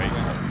following hit, you right?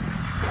 now.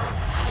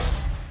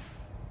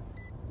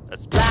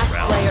 That's Last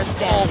round. player Oh,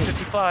 standing.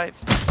 55.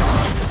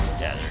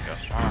 Yeah, there you go.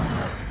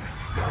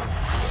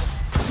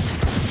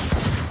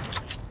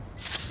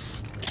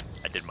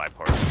 I did my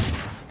part.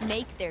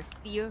 Make their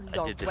fear I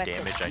your did the weapon.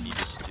 damage I needed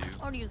to do.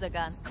 Or use a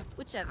gun.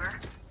 Whichever.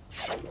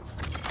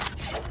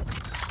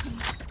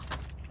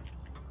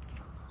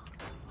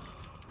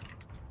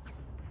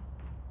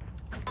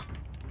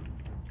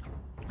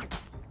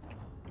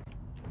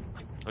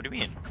 What do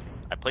you mean?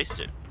 I placed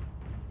it.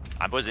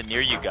 I wasn't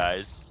near you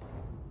guys.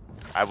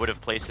 I would have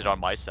placed it on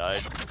my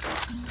side.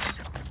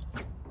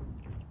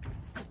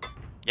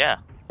 Yeah.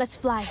 Let's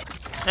fly.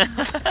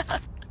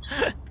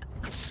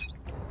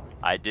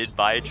 I did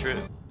buy a trip.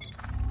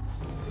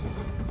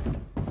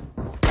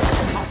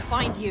 I'll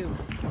find you.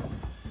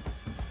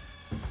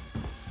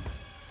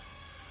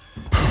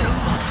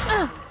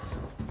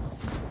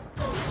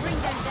 Bring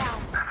them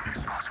down.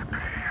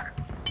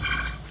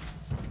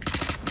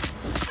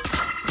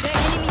 The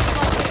enemy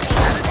spotted.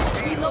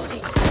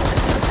 Reloading.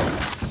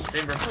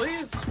 Chamber,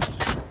 please.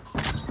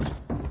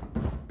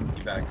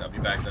 You backed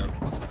up.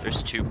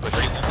 There's two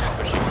pushing.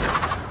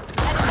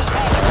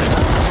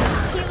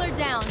 Healer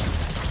down.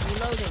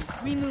 Reloading.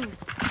 Remove.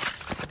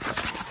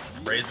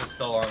 Raze is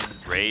still on.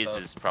 Raze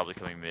is probably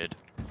coming mid.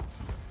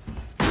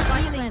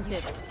 Spike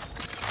planted.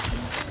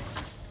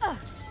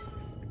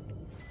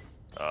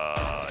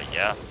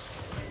 Yeah.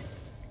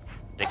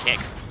 They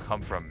can't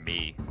come from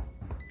me.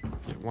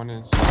 Yeah, one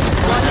is.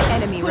 One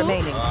enemy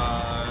remaining.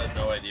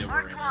 No idea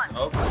where it is.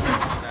 Oh,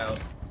 he's out.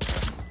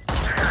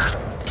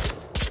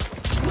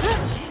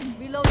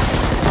 Reloading.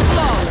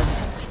 Flawless.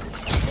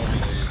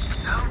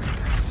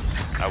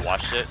 I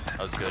watched it. That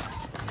was good.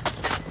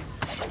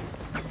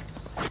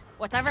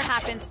 Whatever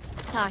happens,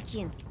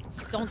 sakin.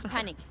 Don't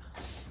panic.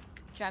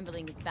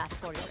 Trembling is bad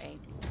for your aim.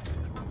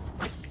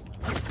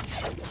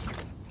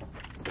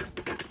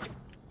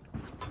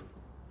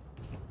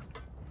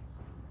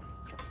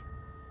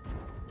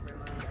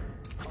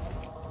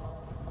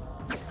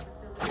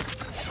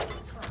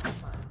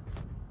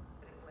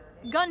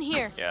 Gun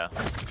here. Yeah.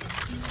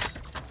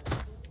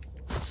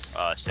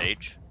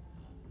 Sage.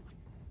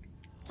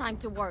 Time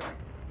to work.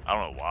 I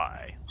don't know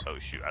why. Oh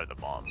shoot, I have the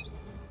bomb.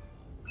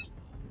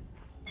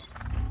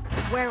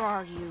 Where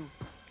are you?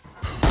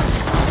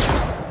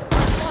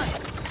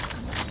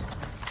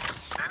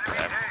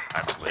 Okay,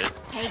 I'm lit.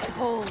 Take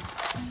hold.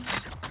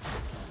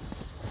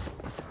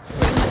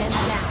 Bring them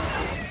down.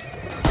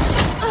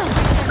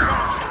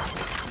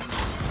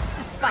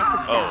 The spike is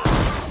Oh.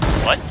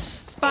 down. What?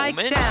 Spike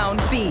Omen? down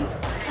B.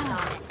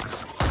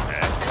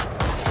 Okay.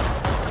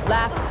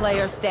 Last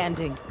player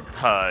standing.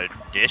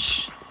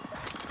 Dish.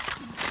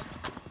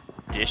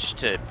 Dish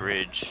to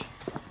bridge.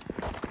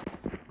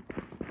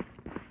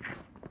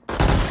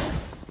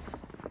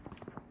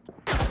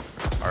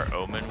 Our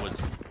Omen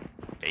was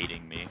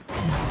baiting me.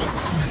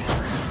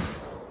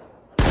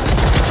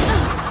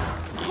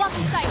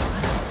 Blocking sight.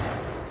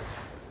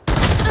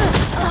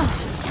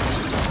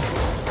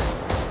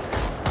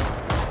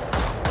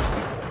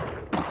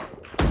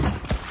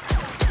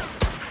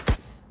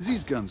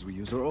 These guns we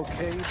use are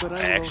okay, but I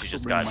will actually also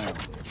just bring got my own.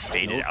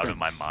 baited No out of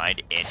my thanks.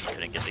 mind and he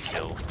couldn't get the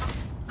kill.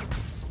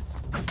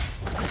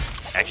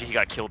 Actually, he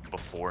got killed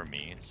before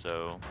me,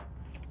 so...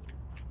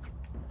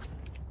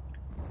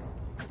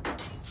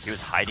 He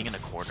was hiding in the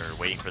corner,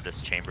 waiting for this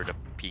chamber to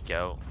peek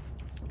out.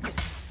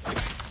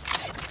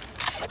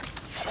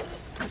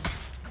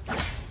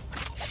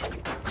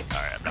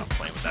 Alright, I'm not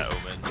playing with that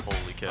Omen.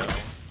 Holy cow.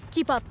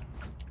 Keep up.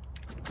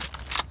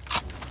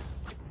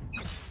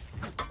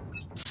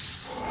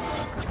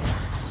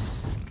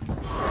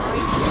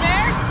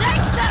 Prepare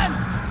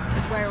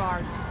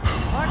are.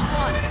 Mark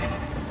one.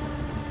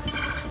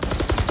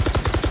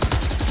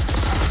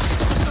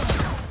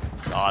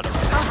 God.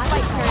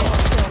 Spike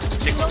carrier.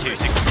 62,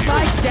 62.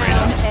 Spike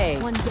down A.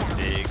 One down.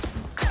 Big.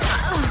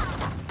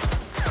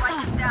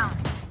 Spike down.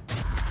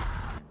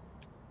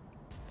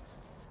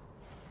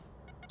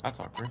 That's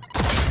awkward.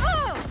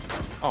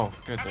 Oh,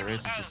 good. The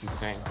race is just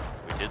insane.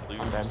 We did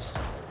I'm dead. lose.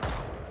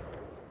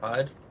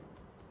 Hide.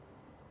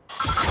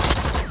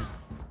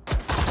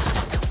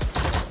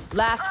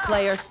 Last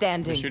player They're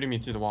standing. shooting me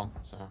through the wall,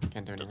 so I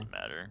can't do anything. Doesn't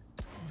matter.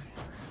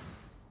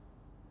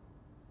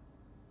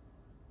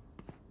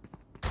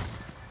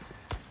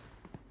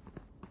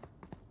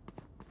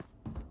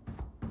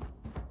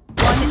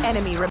 One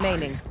enemy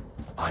remaining.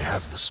 I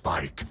have the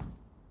spike.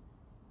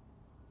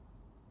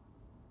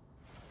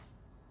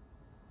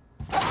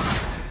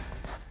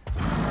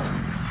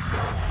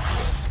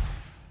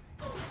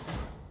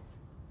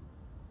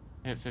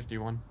 Hit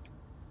 51.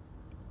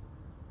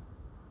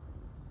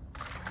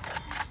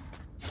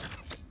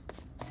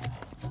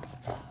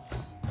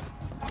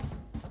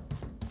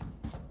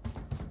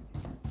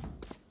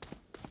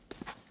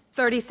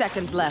 Thirty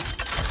seconds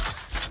left.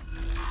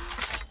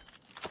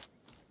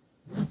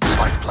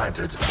 Spike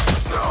planted.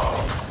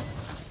 No.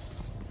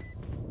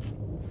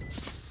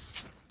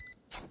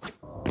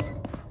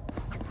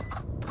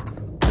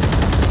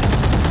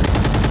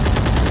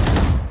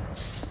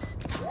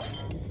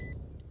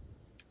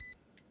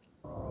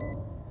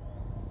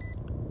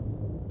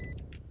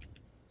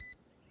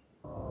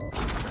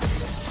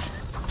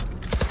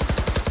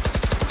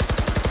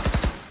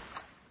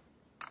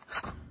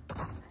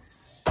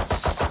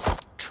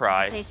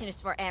 Try. Station is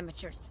for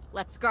amateurs.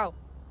 Let's go.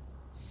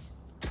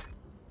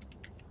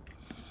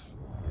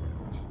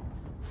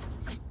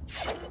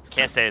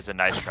 Can't say it's a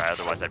nice try,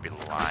 otherwise I'd be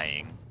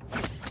lying.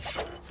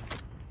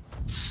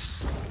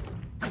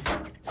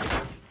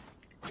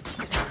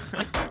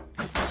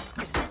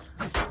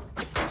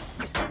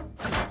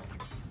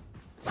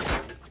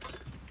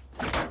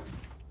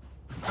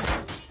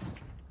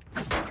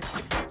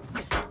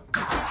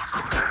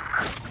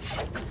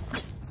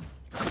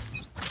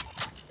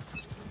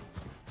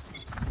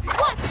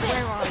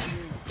 Where are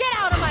you? Get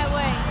out of my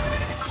way!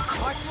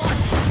 Mark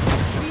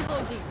one.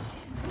 Reloading.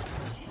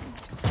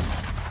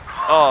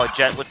 Oh,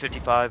 Jet with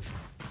 55.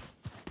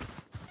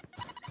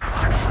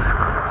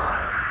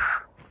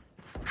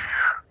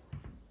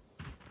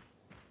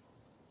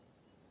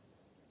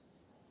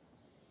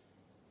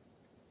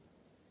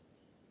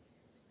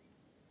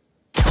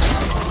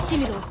 Give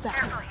me those back.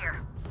 Careful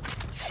here.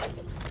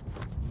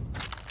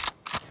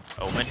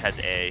 Omen has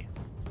A.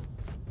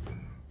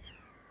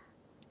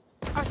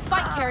 Our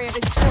spike carrier is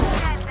through.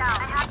 Stand down.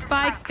 I have the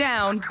Spike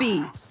down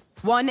B.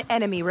 One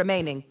enemy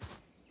remaining.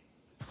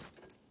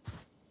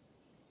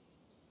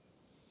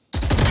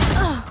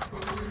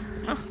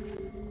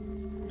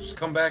 Just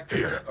come back to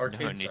the arcade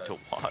No need side. to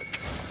walk.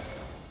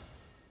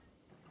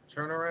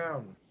 Turn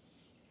around.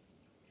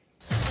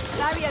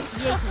 Barrier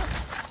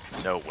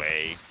created. No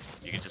way.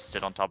 You can just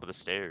sit on top of the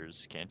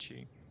stairs, can't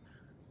you?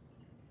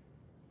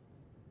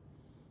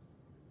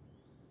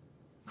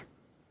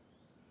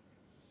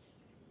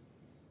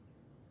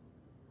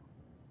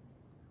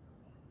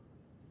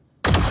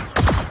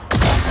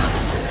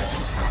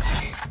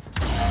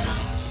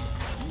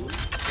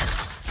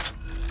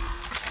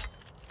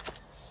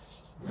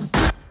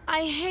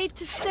 I hate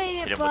to say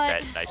Hit it, him with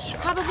but that nice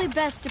shot. probably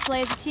best to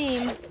play as a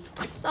team.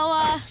 So,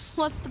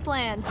 what's the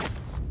plan?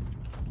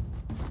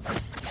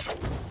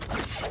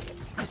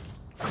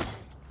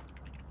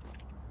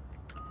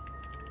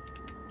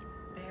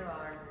 There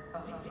are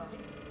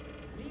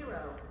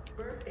 0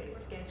 birthdays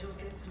scheduled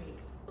this week.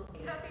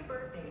 Happy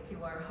birthday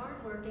to our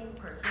hardworking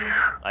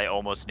personnel. I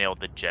almost nailed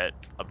the Jet,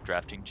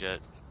 updrafting Jet.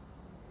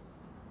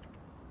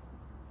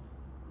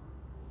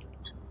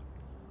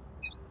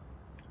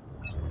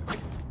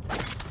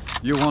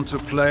 You want to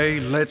play?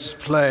 Let's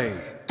play.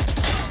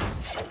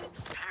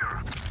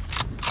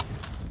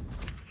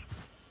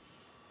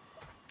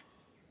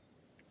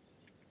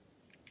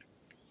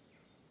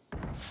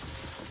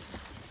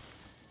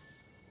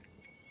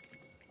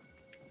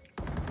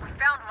 We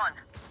found one.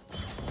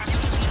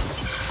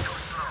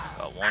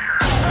 Got one.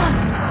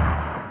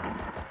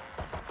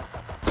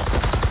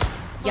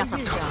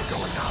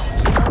 Going out.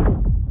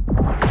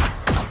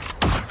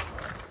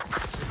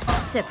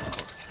 Tip.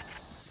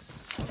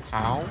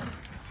 Ow.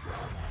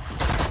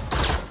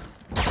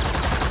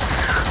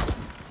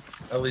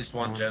 At least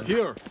one gen.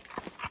 Here.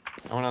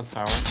 No one else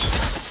tower.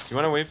 You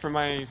want to wait for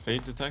my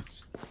fade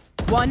detect?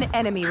 One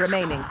enemy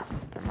remaining.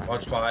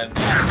 Watch behind.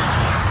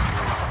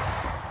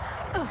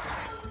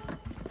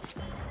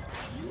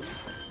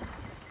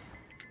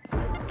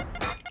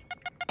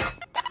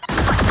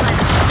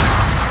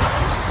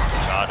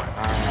 Got him.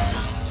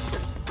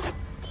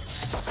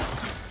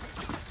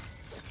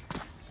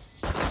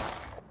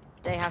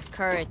 They have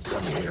courage,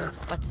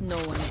 but no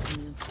one is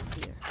immune to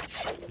fear.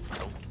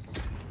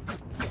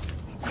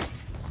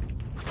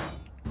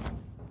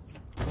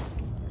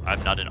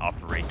 I'm not an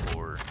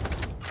operator.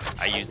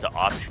 I use the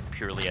op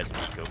purely as an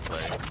eco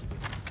play.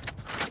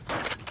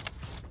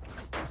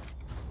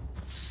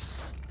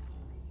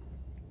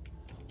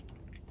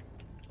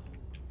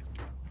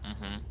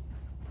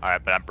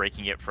 Alright, but I'm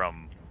breaking it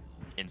from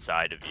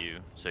inside of you,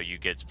 so you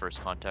get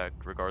first contact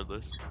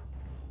regardless.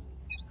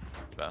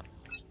 Okay.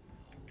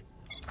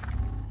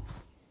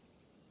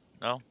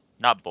 No,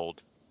 not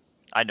bold.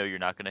 I know you're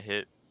not gonna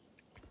hit.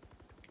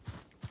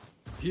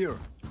 Here.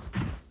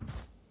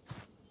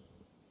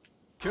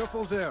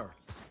 Careful there.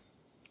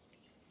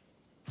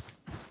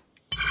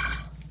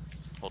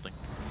 Holding.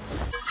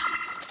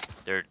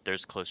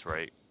 There's close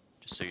right,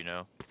 just so you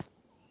know.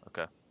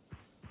 Okay.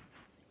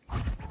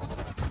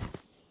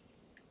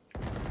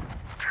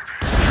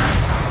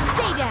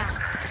 Stay down.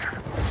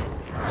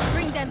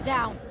 Bring them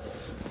down.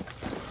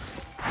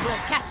 We'll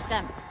catch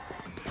them.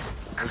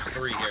 There's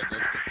 3 here,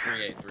 dude.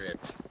 3-8, 3-8.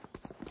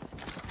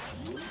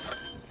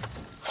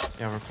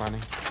 Yeah, we're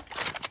planning.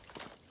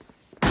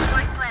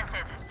 Spike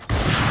planted. I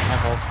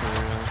have ult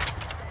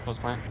for close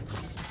plant.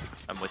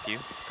 I'm with you,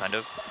 kind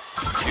of.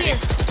 Shooting.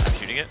 I'm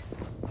shooting it.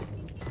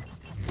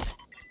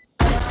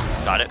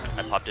 Got it.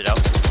 I popped it out.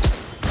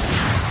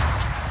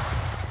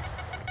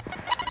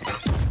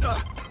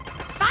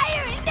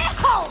 Fire in the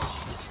hole!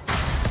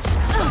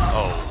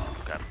 Oh,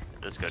 okay.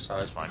 That's good.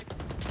 That's fine.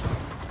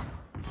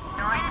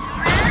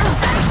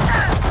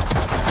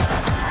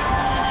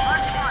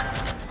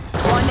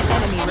 One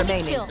enemy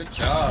remaining. Good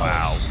job.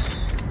 Wow.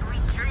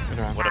 Good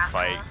round. What a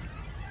fight.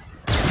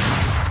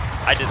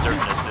 I deserve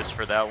an assist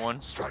for that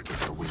one. Strike at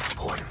their weak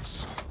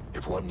points.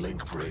 If one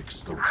link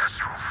breaks, the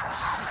rest will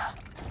follow.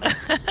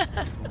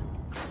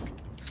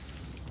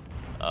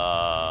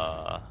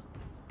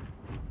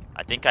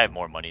 I think I have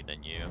more money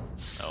than you.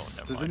 Oh,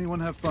 never Does mind. anyone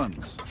have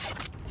funds?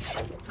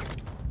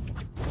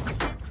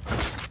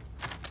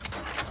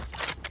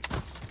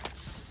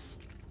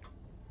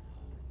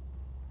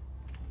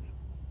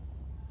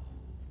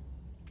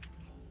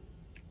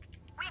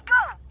 We go.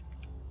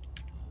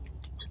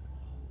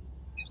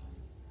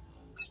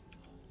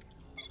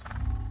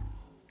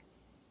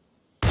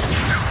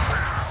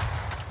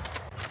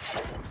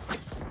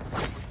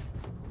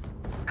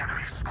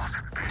 Enemy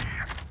spotted B.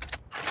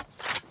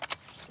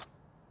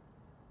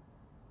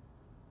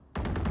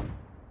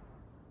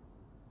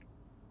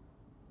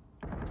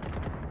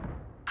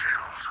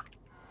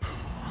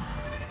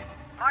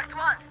 Marked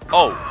 1.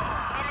 Oh!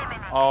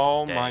 Eliminate.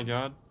 Oh Dang. my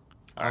god.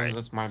 Alright.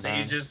 That's my bad.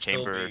 Sage is still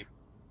Chamber. B.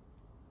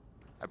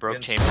 I broke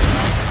Against chamber.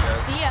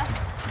 See ya.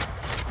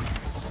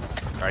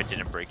 Alright,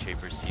 didn't break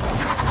chamber. See.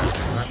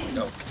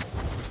 Go.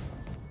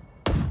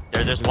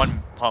 There's one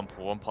pump.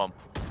 One pump.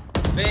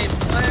 Babe,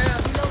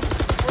 plant.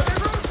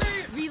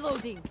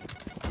 Reloading.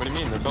 What do you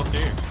mean? They're both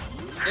here.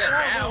 Yeah,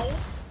 now.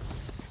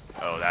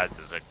 Oh, that's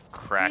just a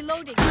crack.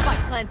 Reloading. Spike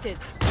planted.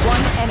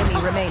 One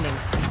enemy remaining.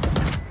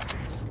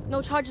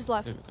 No charges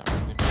left. Dude, that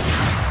really-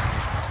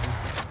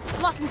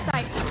 Blocking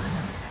sight.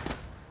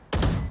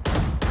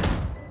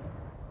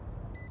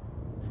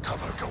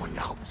 Cover going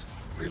out.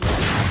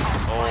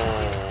 Oh.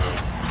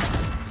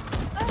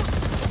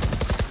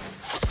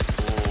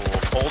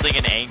 Ooh, holding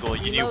an angle.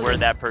 You knew where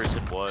that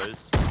person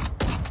was. There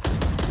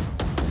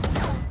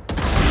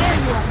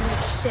you are, you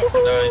shit.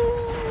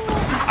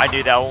 Nice. I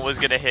knew that one was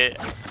gonna hit.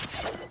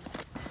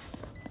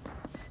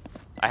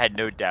 I had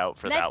no doubt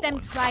for Let that them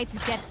one. try to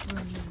get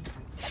through me.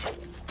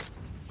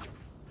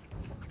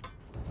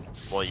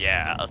 Well,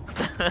 yeah.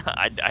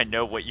 I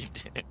know what you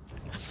did.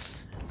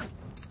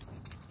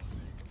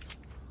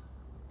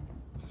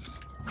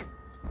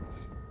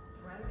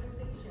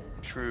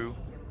 True.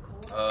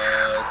 2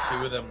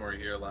 of them were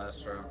here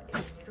last round.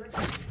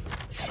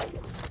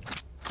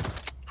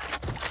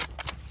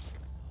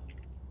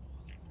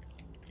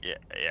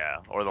 Yeah,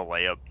 or the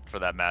layup for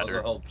that Oh, matter.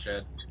 the hope,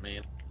 Jed,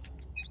 man.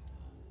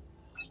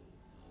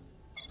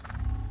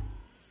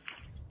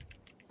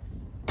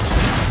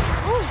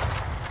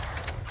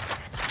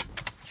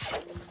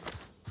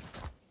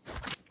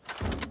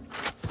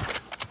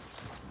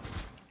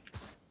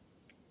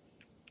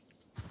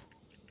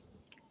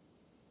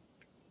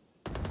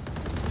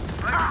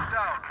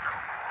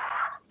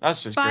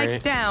 That's just Spike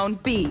great. down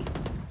B. Rest.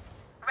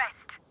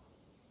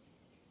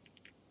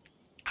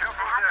 I have the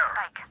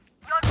spike.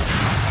 You're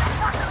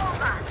fuck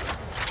over.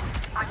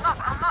 I'm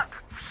up.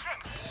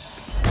 Shit.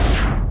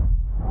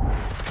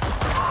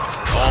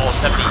 Oh,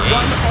 78.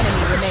 One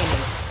enemy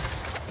remaining.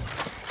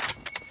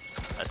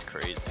 That's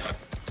crazy.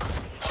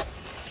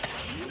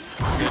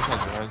 Sage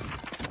has res.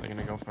 They're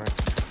gonna go for it.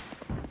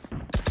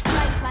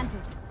 Spike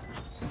planted.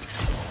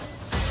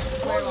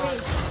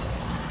 Reloading.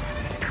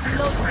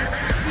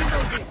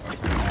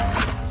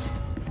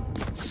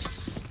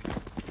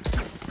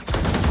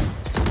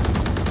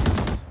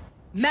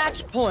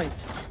 Match point.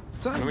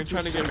 Why don't we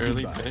try to get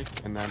early pick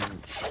and then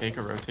take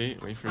a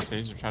rotate, wait for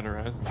Sage to try to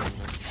res, and then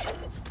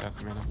just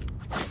decimate him.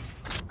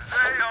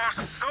 They are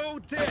so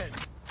dead.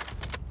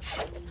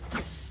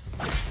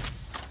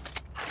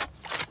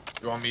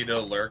 You want me to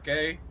lurk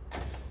A?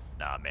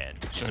 Nah, man.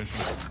 Sure.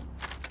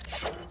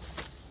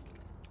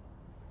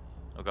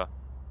 Okay.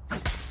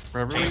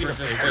 Wherever we Chamber get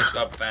just pick, pushed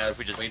up fast.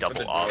 We just Wait double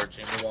for the off. door.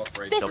 Chamber walk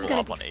right This through. is Double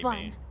gonna up on be A fun.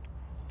 main.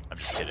 I'm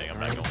just kidding. I'm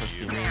we're not gonna going push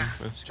to the you. main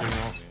with Chamber.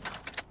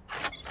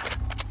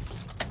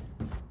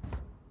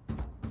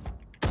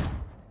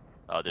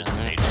 Oh, there's a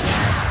Alright.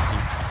 Sage.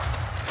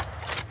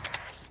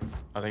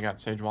 Oh, they got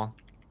Sage Wall.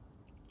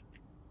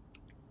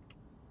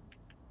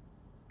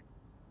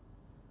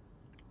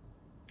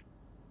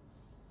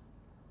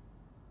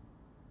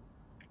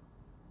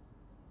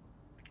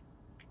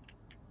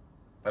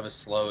 I have a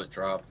slow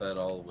drop that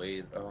I'll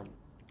wait on.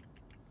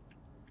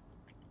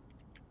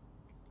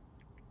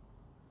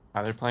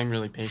 They're playing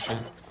really patient.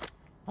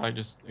 Probably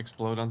just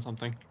explode on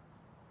something.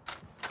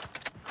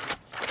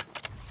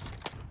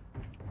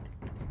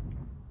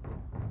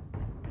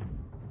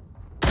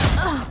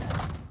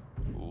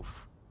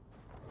 Oof.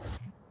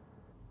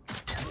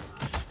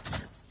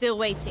 Still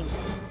waiting.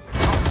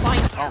 I'll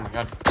find you. Oh my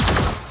god.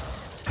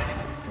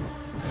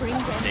 Bring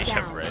them Station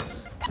down.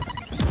 res.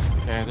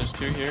 Okay, there's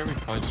 2 here. We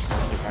probably just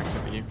gotta get back to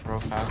B real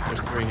fast.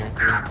 There's 3 here.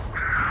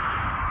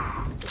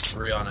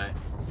 3 on A.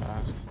 Real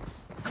fast.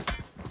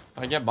 If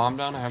I get bomb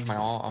down, I have my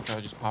ult. I'll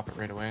probably just pop it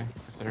right away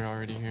if they're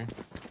already here.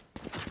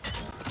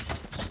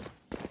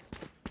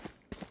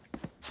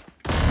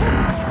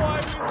 Oh, I'm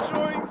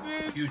enjoying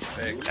this. Huge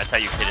pick. That's how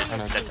you hit it.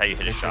 That's how you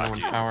hit a shot,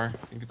 One's dude. tower.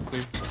 I think it's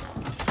clear.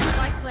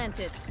 Spike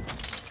planted.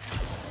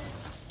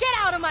 Get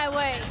out of my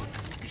way!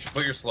 You should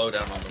put your slow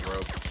down on the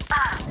rope.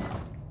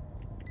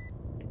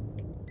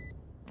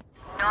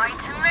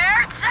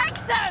 Nightmare,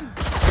 take them!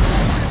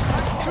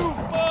 Too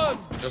fun.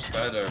 Just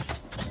better.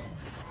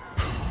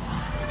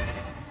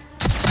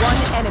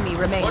 1 enemy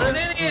remaining. What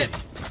an idiot!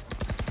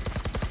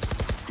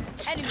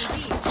 Enemy B.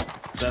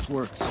 That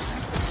works.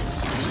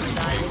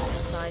 Dive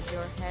inside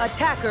your head.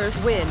 Attackers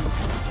win.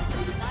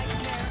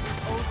 Nightmare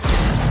over.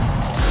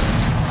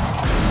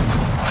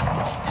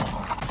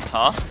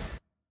 Huh?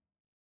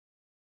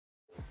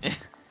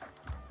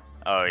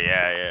 Oh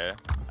yeah.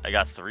 I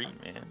got 3,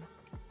 man.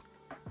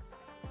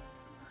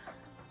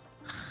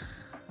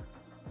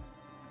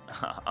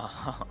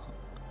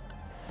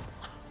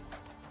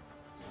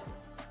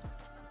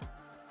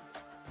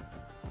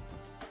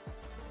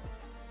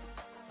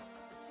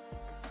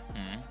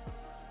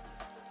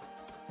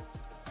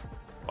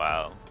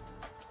 Wow.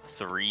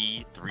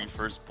 3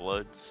 first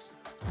bloods.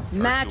 per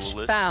Match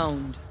duelist.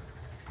 found.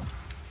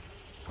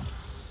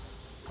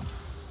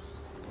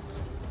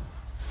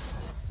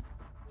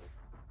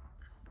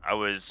 I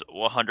was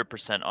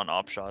 100% on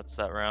op shots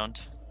that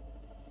round,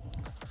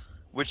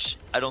 which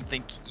I don't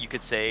think you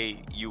could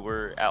say you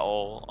were at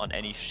all on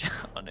any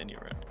on any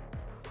round.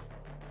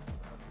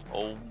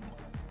 Oh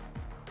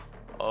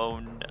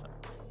no.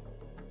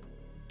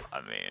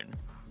 I mean,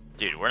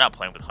 dude, we're not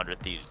playing with 100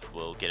 Thieves.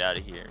 We'll get out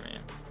of here,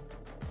 man.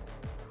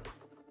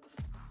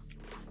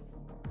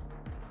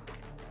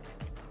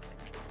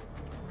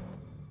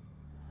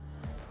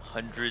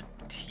 $100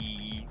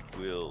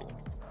 will.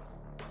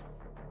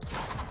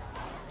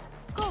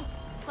 Go.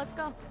 Let's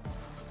go.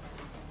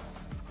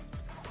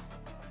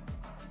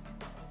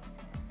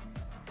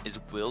 Is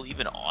Will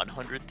even on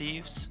 100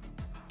 Thieves?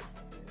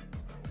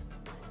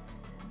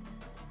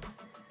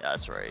 Yeah,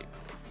 that's right.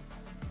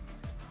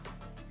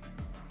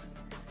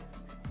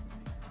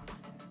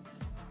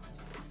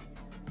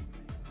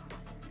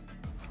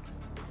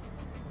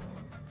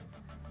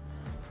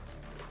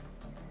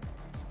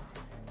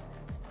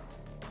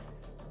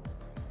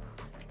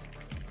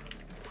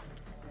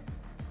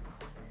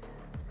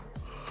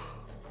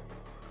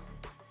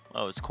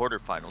 Oh, it's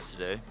quarterfinals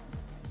today.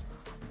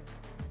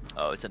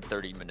 Oh, it's in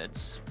 30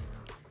 minutes.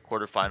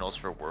 Quarterfinals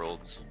for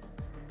Worlds.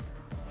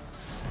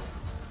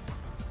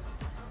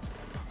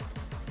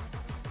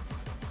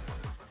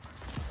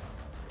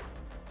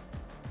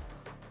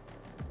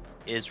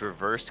 Is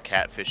reverse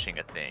catfishing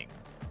a thing?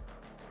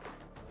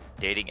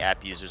 Dating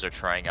app users are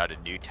trying out a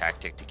new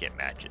tactic to get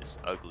matches.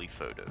 Ugly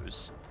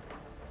photos.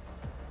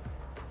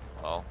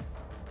 Well.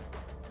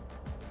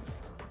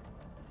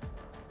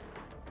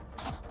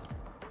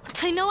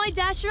 I know I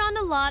dash around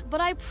a lot,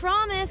 but I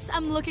promise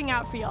I'm looking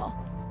out for y'all.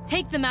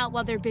 Take them out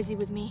while they're busy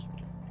with me.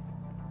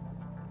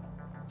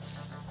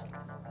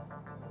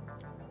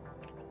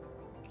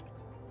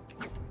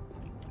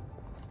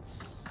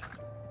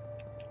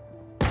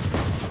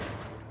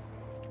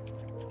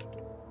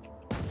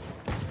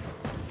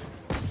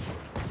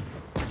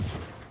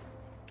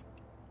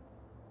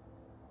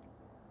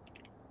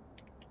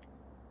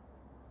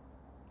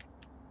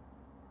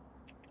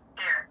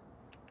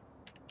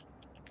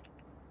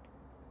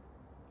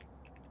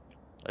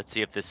 Let's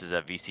see if this is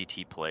a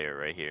VCT player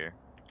right here.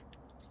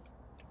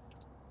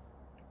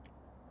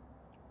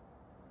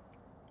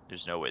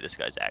 There's no way this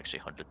guy's actually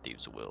 100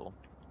 Thieves Will.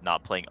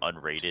 Not playing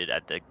unrated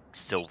at the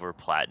silver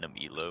platinum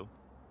elo.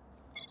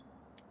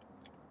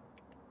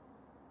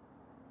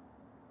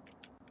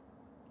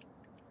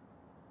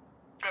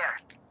 There.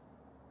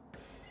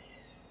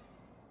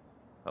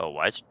 Oh,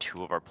 why is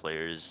 2 of our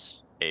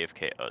players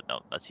AFK? Oh,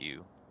 no, that's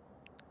you.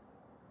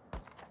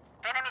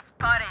 Enemy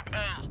spotted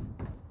A.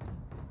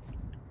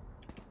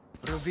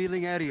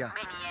 Revealing area.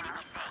 Many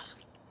enemies A.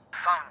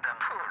 Found them.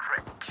 Poor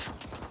wretch.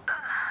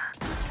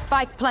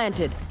 Spike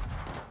planted.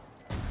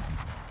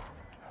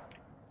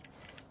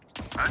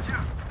 Roger.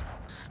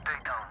 Stay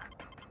down.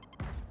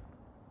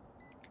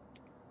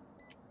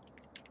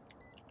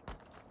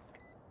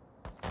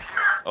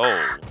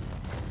 Oh.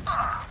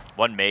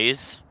 One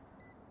maze.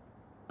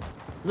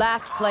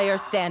 Last player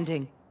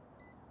standing.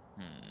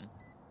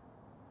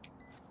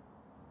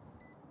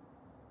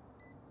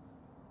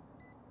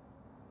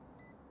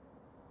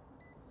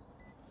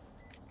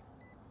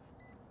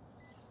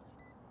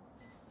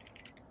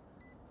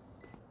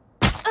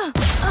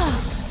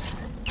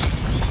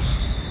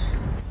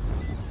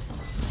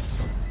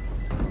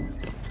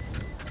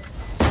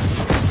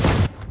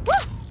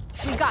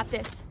 We got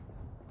this.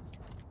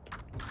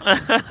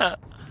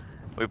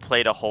 We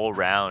played a whole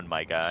round,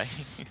 my guy.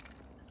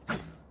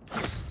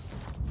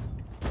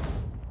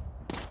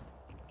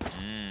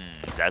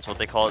 That's what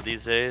they call it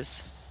these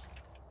days.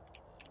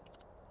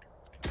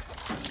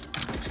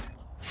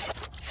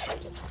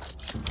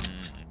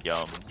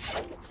 Yum.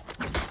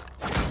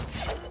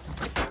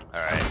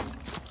 Alright.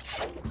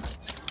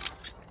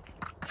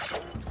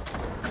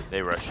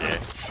 They rush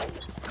it.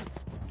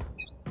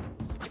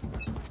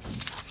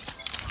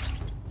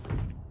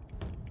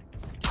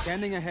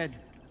 Scanning ahead.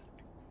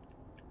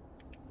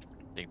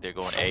 Think they're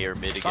going A or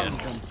mid again.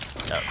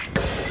 No.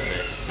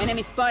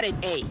 Enemy spotted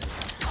A.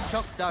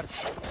 Shock dart.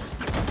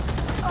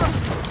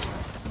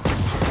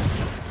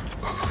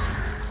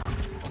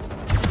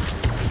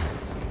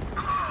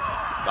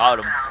 Got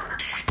him.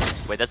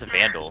 Wait, that's a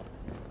Vandal.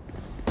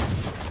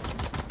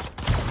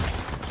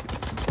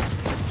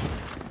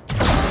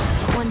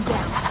 One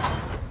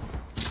down.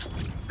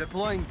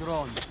 Deploying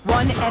drone.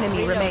 One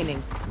enemy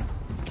remaining.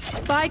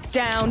 Spike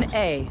down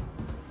A.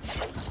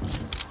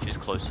 She's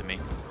close to me.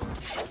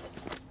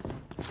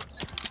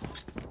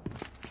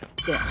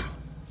 There.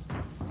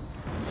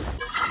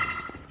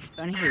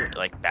 Down here.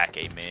 Like back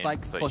A main, Spike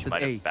but she spotted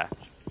might A. have backed.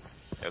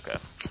 Okay.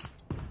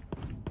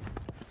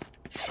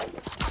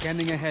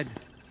 Scanning ahead.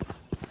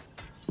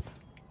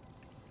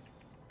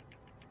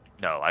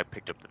 No, I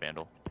picked up the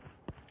Vandal.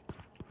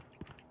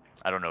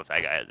 I don't know if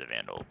that guy has a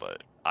Vandal,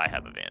 but I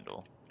have a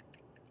Vandal.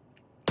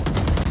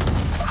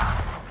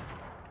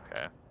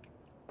 Okay.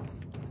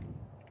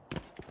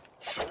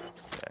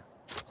 Okay.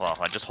 Hold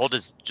on. Just hold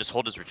his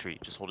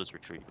retreat. Just hold his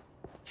retreat.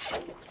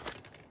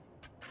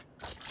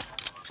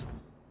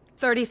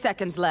 30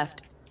 seconds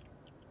left.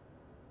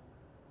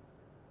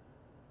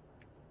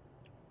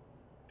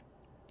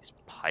 He's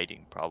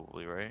hiding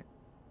probably, right?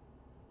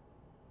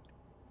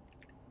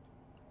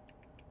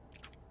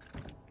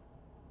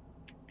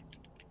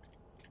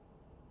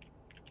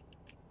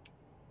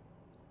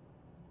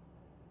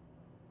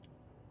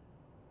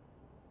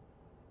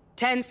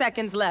 Ten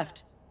seconds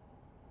left.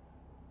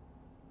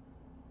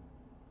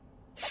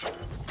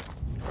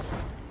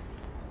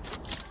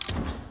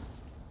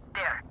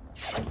 There.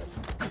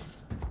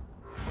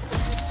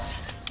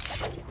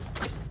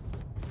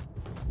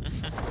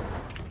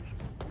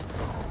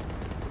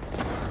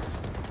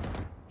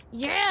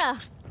 Yeah!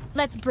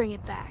 Let's bring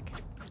it back.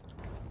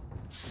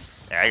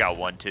 Yeah, I got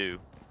one too.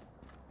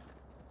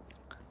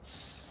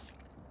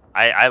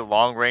 I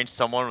long range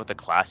someone with a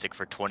classic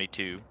for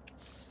 22.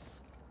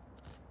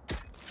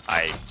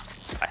 I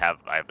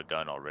have a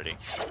gun already.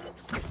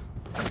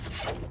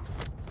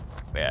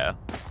 Yeah.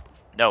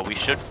 No, we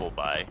should full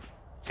buy.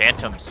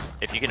 Phantoms.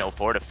 If you can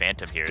afford a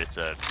Phantom here, it's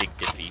a big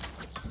defeat.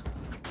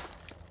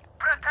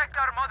 Protect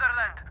our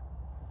motherland.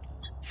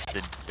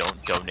 Then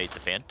don't donate the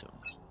Phantom.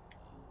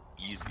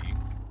 Easy.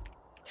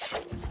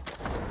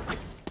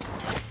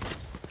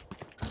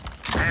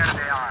 There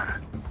they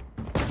are.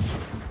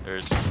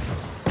 There's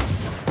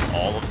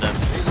all of them.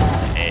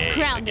 A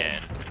Grounded.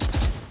 again.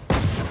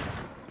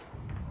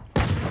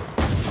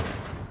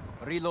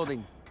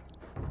 Reloading.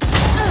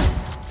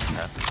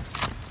 Yeah.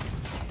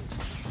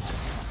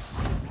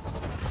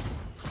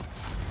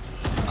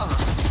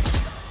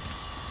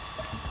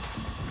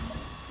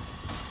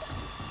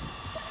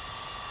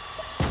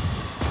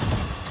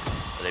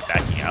 Are they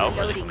backing out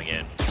or are they coming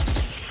in?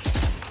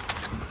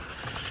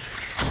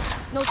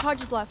 No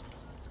charges left.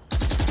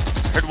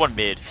 I heard one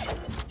mid.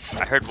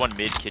 I heard one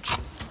mid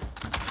kitchen.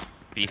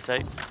 B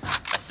site.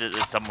 I said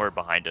it's somewhere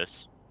behind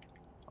us.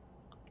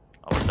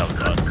 Unless that was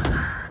us.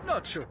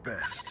 Not your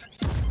best.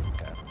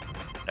 Okay.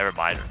 Never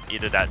mind.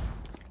 Either that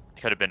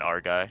could have been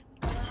our guy.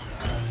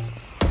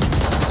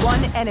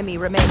 One enemy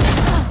remaining.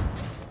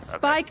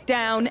 Spike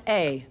down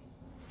A.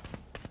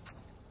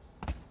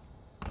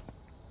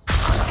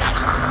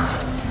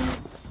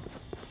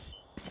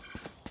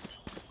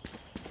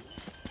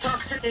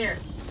 Toxic there.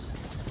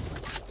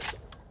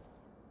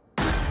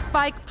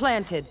 Spike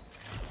planted.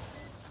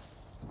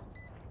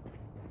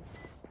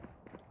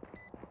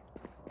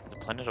 The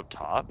planet up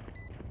top?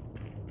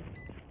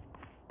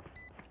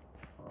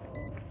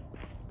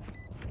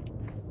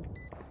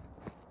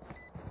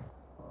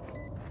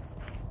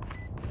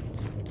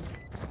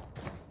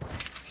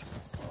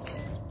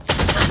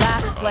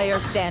 Last player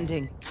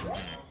standing. I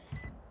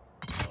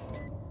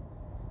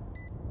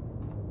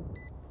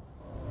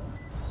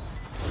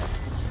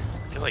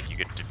feel like you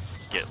could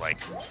get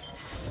like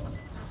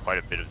quite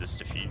a bit of this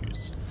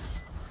diffuse.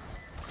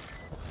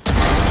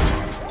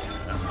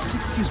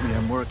 Excuse me,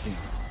 I'm working.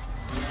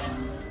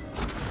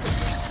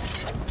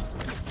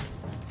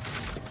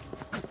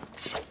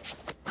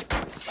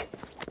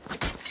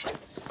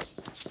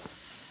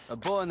 A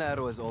bow and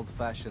arrow is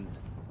old-fashioned.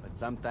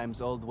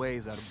 Sometimes old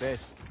ways are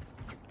best.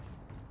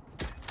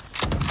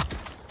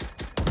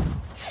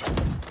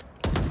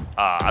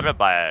 I'm gonna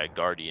buy a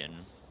Guardian.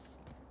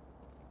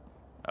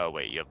 Oh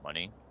wait, you have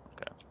money?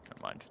 Okay,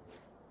 never mind.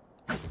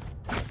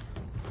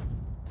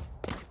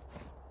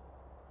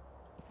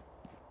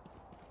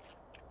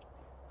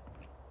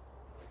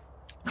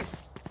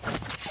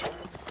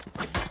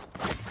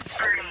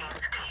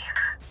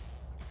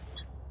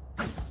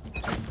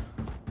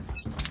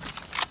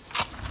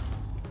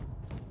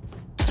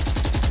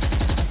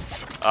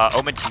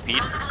 Omen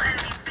TP'd.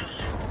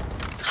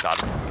 Got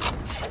him.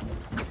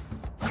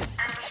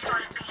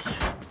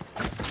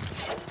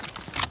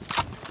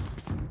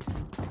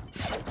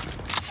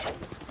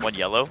 One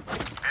yellow.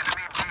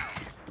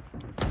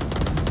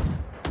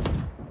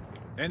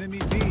 Enemy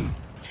B.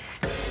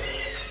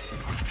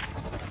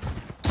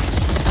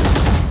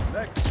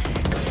 Next.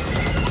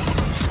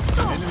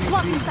 Enemy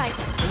Blocking B. sight.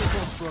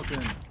 Teleport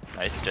broken.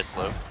 Nice, just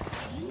slow.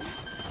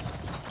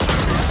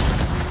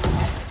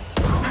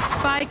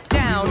 Spike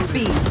down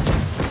B.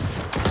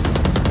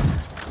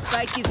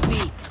 Spike is B.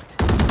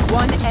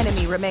 One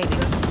enemy remaining.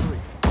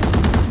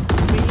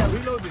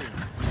 Reloading.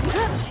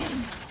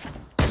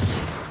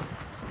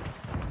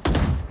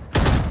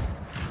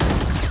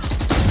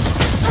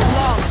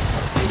 Long.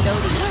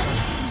 Reloading.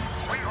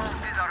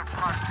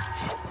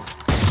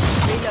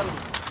 Reloading.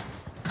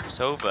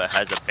 Sova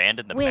has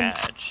abandoned the Win.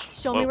 match.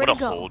 Show me where what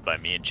to a go. hold by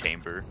me and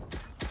Chamber.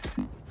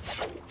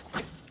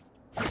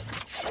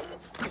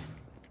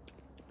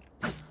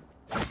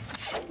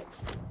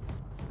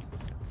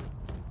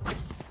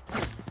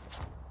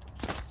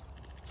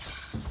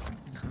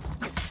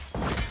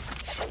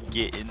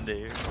 Get in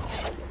there.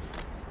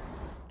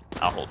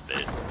 I'll hold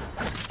mid.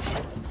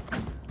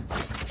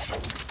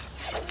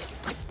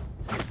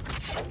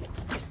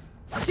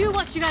 Do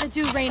what you gotta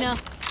do, Reyna.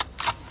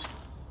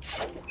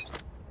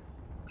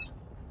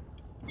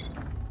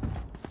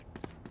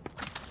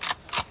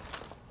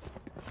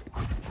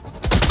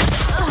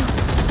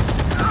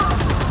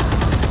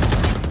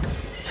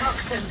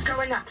 Toxins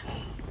going up.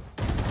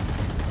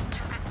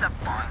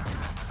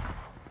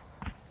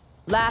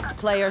 Last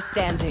player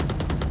standing.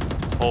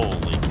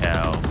 Holy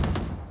cow.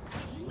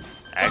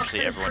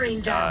 Actually, Toxin everyone screen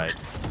just down. died.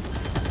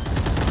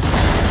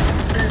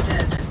 They're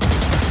dead.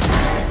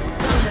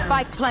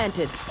 Spike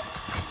planted.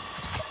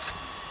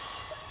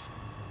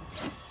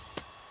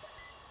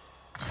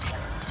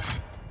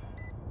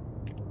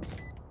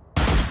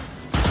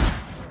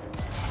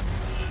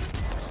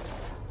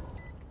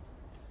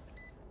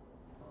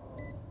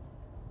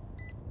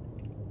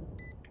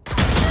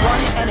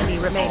 One enemy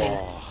remaining.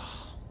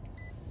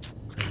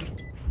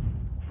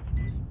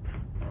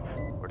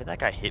 Where did that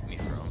guy hit me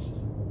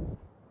from?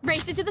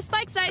 Race into the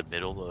spike sites.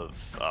 Middle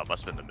of,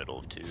 must have been the middle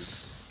of two. Do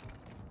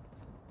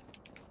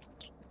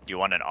you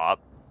want an op?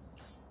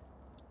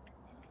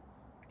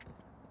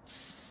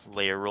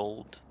 Layer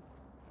rolled.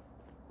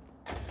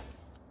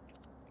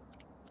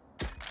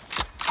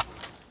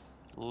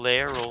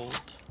 Layer rolled.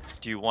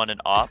 Do you want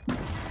an op?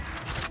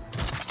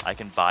 I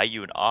can buy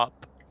you an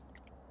op.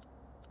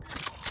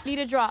 Need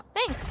a drop.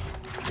 Thanks.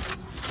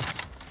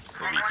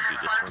 Maybe you can do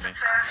this for me.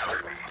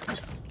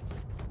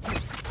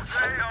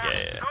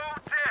 Yeah.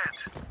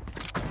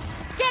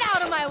 Get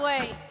out of my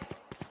way.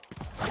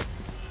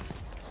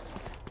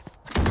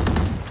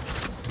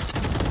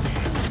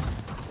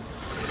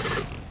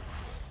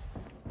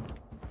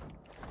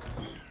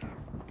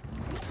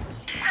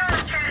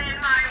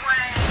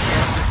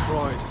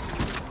 Destroyed.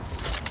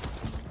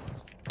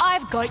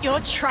 I've got your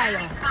trail.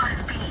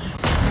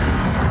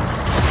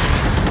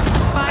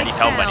 I need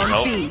help, I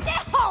need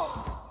help.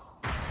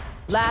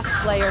 Last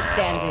player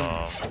standing.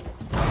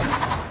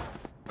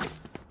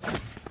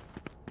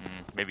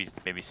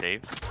 Maybe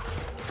save.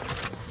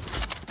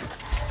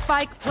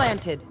 Spike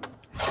planted.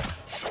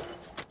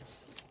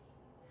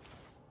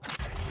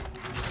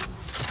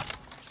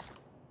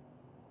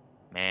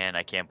 Man,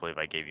 I can't believe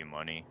I gave you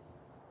money.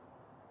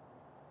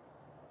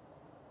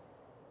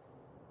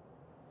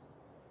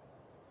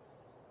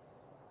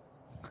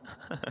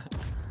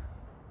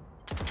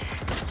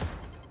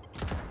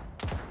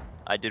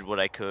 I did what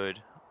I could.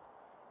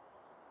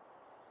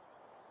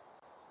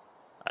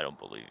 I don't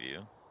believe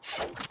you.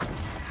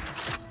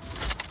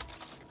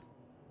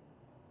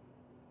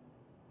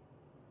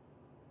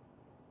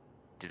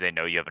 Do they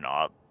know you have an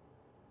op?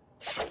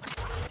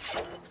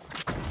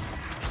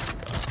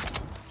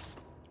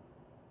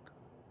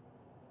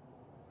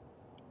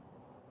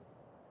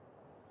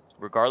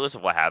 Regardless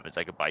of what happens,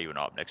 I could buy you an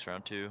op next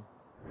round too.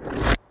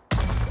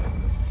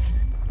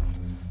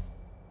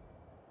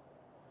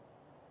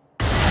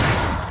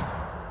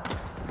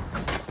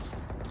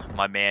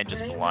 My man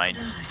just blind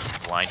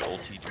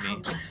ultied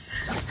me.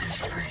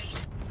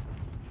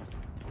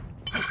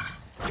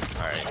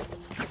 Alright.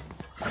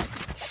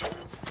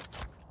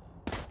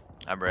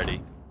 I'm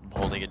ready. I'm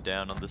holding it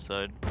down on this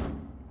side.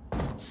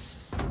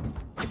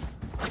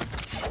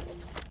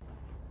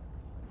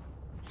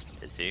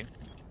 Is he?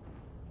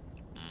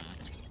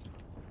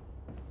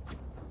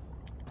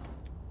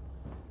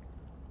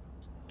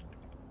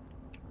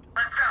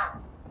 Let's go.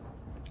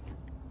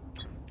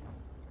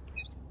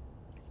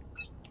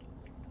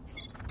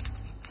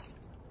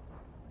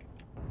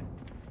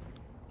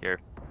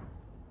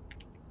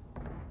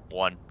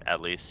 One,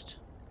 at least.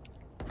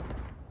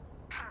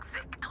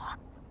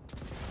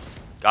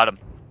 Got him.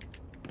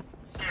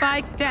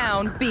 Spike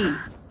down B.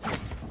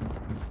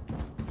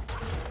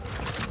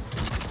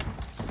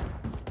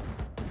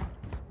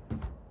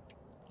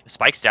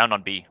 Spike's down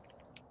on B.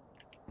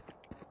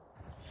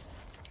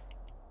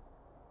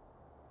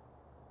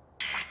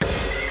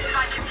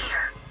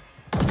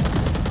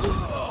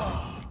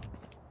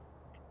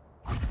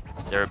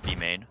 They're a B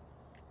main.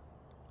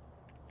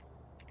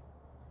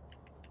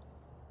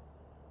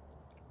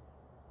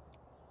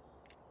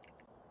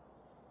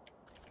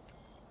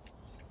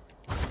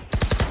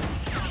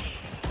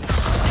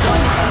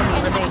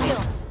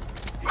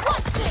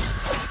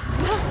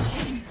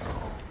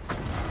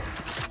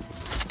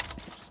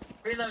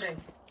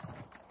 Reloading.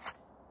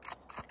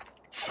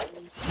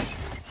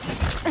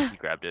 He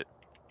grabbed it.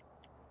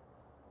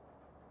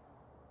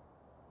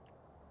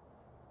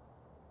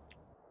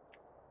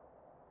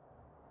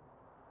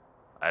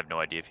 I have no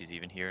idea if he's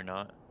even here or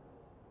not.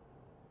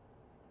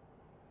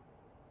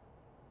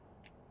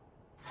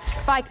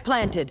 Spike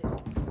planted.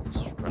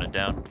 Just run it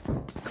down.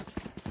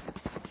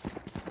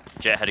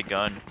 Jet had a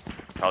gun.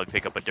 Probably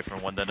pick up a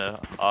different one than a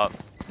op.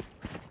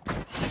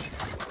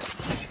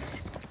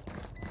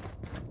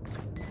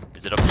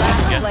 Is it up to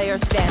Last again? player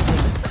standing.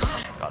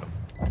 Got him.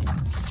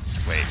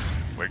 Wait,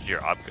 where did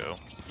your op go?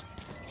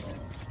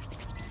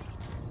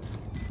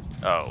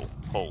 Oh,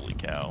 holy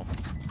cow.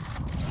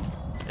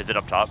 Is it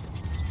up top?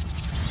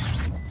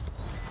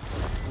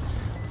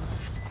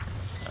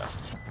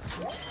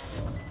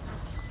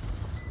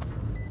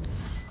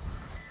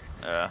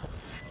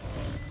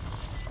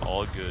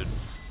 All good.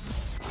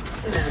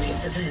 No need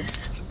for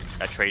this.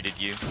 I traded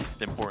you. It's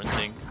the important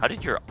thing. How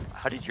did your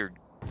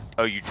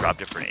oh, you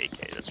dropped it for an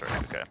AK. That's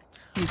right. Okay.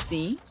 You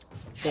see?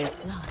 Their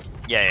blood.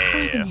 Yeah.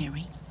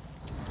 Ordinary.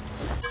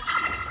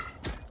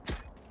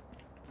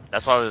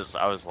 That's why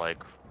I was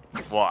like,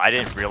 well, I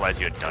didn't realize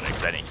you had done it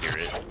because I didn't hear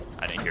it.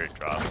 I didn't hear it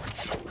drop.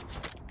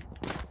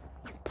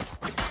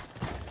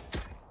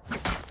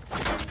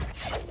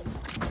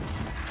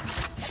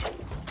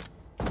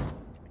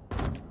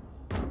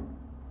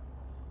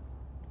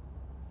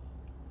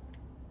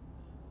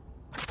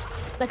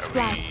 Let's Are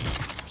fly.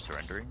 we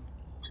surrendering?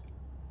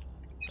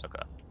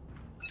 Okay.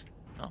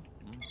 Oh.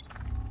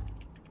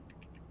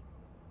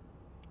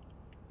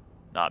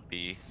 Not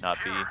B. Not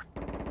B.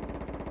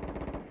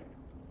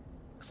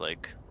 Looks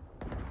like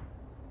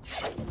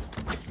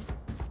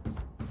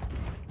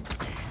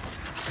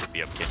could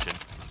be up kitchen.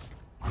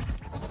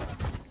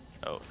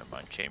 Oh, never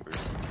mind.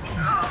 Chambers.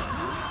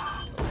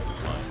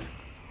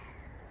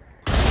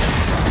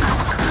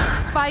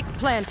 Spike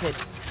planted.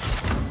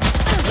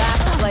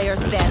 Last player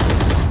standing.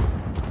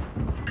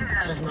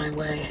 Out of my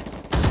way.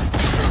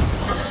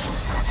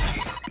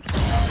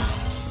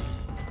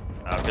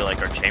 I feel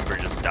like our chamber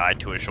just died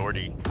to a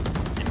shorty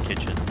in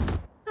kitchen.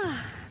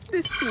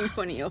 The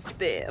symphony of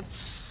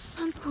death.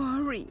 Don't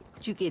worry,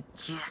 you get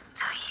used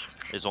to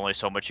it. There's only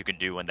so much you can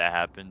do when that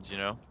happens, you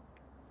know?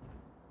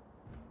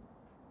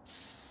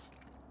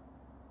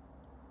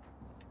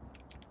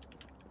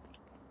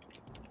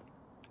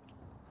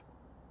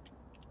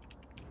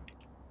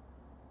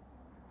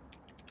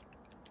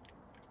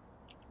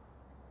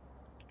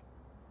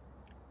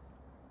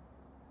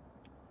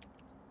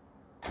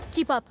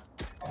 Keep up.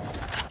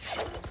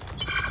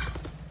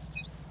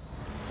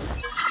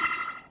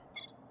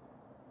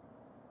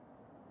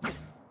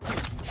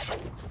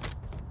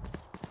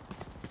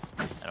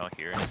 I don't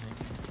hear anything.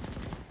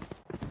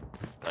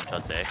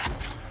 Gunshots A.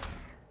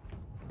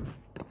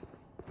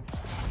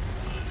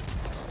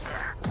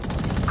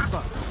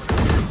 Fuck.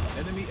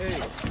 Enemy A.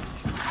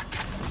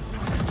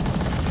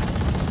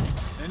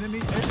 Enemy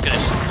A. I'm just gonna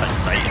cut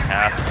sight in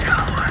half.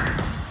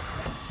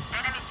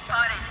 Enemy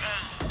spotted A.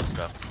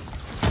 Go.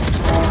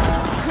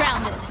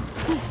 Grounded.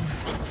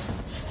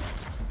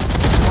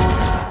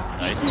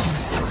 Nice.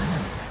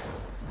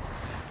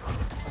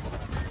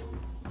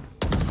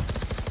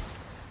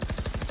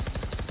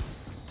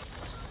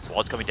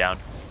 Wall's coming down.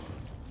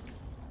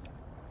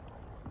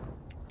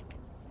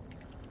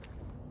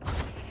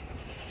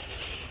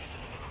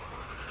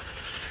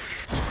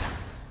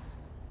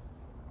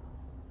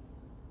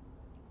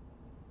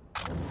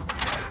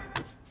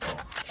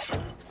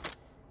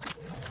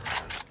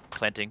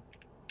 Planting.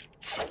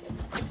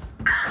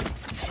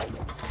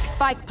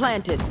 Spike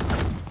planted.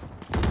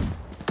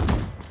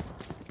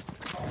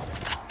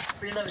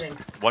 Reloading.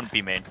 One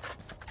B main.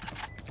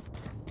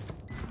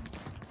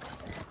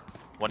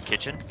 One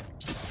kitchen.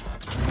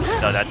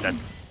 No,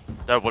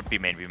 that would be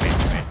main. B main.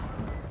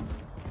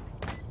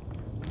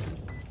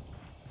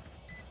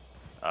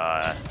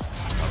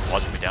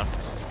 Wall's coming down.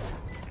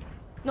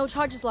 No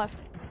charges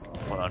left.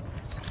 Hold on.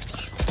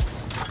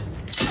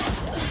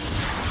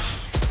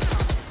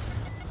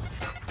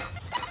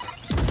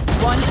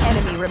 One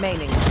enemy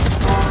remaining.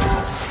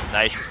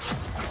 Nice.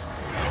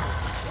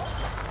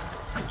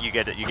 You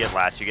get it. You get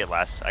last. You get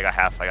last. I got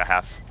half. I got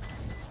half.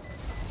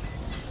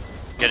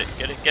 Get it.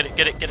 Get it. Get it.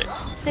 Get it. Get it.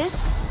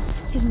 This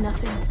is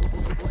nothing.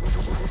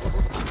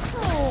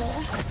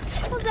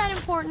 Oh, was that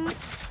important?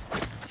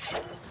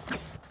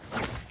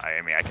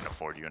 I can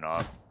afford you an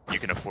op. You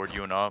can afford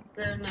you an op.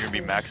 You're gonna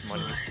be max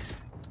money.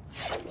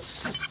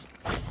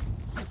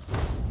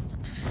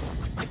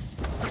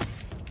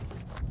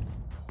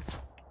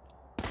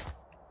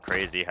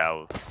 Crazy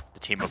how the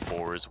team of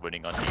 4 is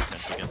winning on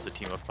defense against the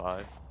team of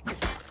 5.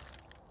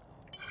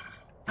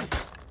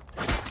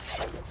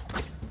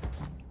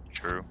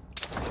 True.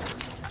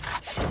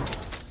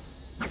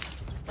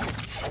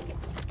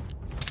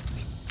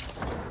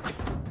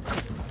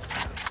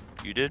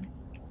 You did?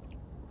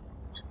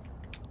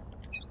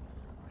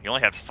 You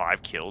only had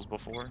 5 kills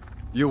before?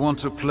 You want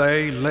to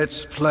play?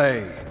 Let's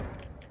play.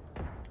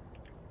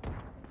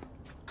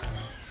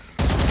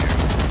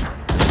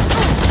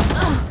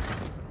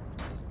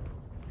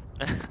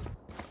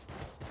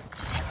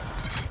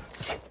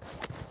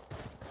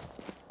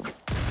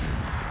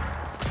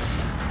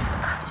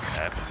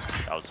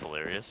 That was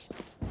hilarious.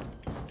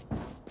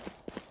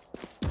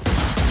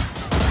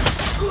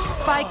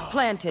 Spike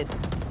planted.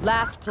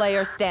 Last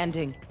player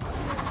standing.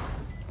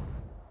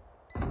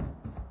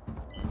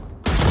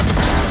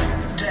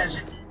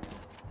 Dead.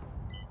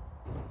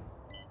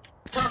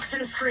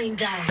 Toxin screen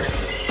down.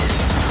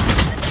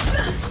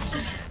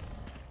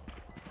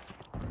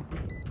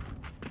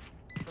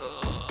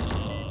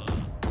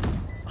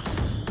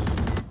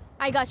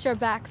 I got your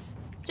backs.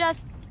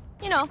 Just,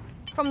 you know,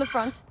 from the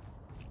front.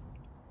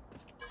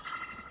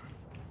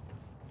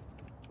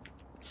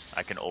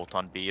 I can ult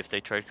on B if they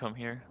try to come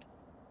here.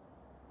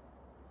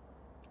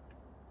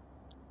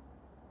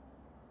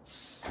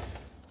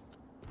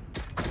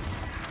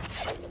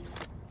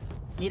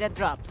 Need a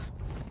drop.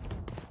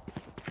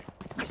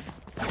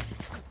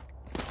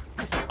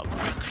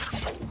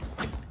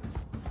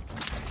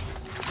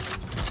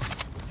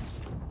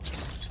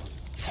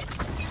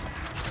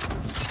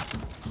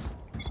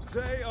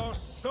 They are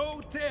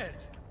so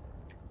dead.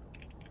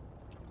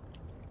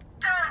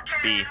 Don't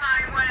get B. in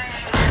my way.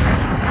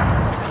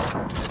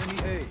 Enemy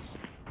A.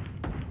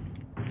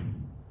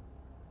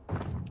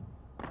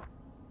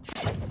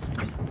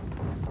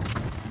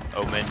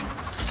 Omen.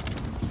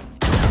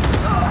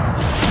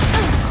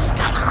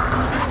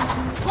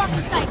 Block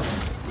the sight.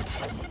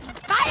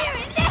 Fire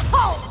in the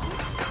hole!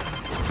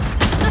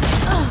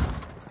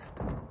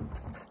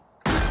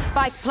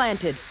 Spike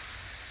planted.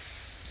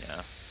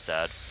 Yeah,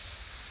 sad.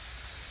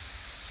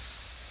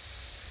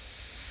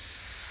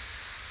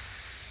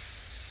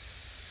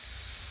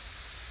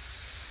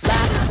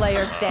 Last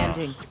player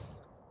standing.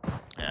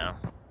 Yeah.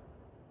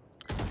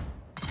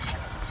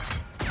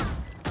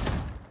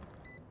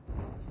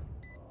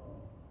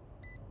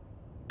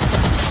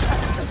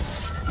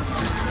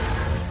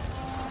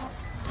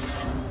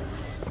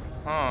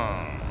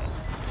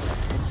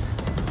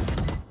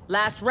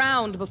 Last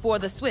round before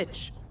the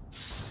switch.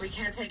 We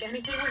can't take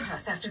anything with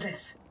us after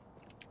this.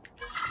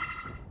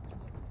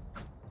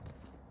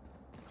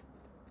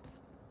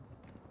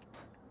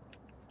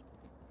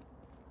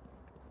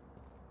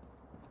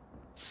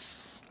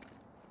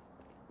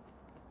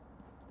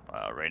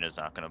 Wow, Reyna's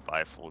not gonna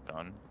buy a full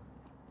gun.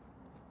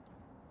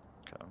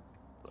 Okay,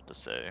 what to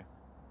say?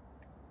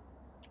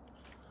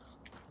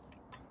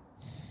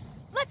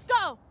 Let's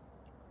go!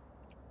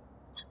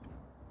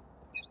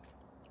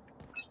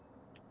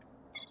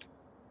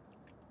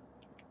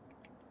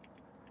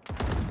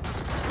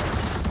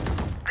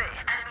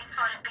 Enemy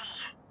spotted B.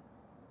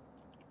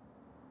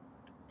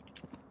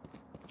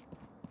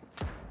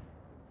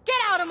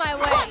 Get out of my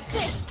way! What's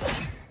this?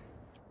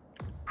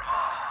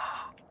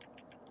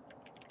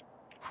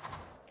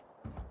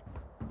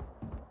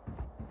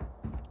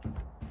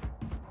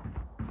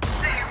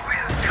 They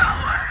will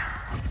cover.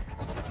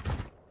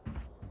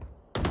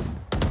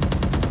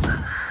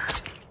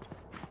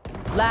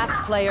 Last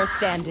player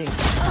standing.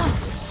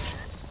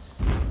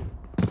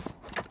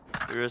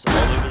 There is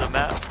all over the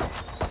map.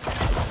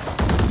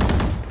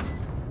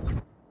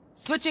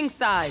 Switching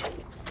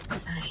sides. I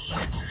hear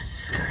them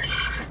scurrying.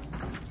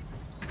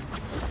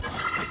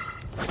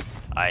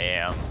 I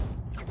am.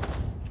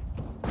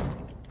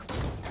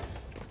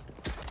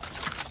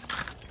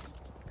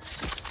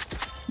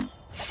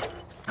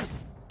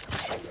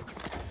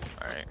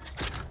 Alright.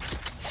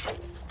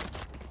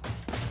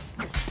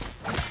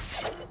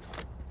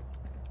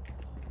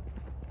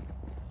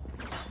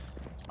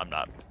 I'm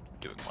not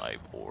doing my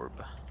orb.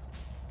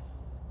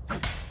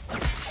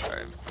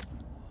 Alright.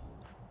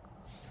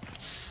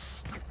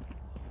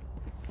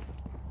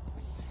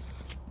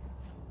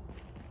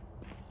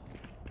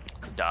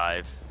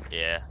 Dive,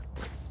 yeah.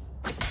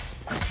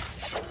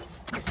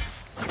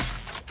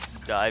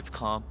 Dive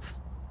comp.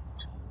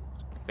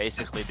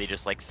 Basically, they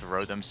just like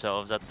throw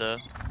themselves at the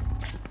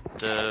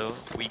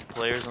weak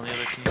players on the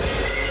other team.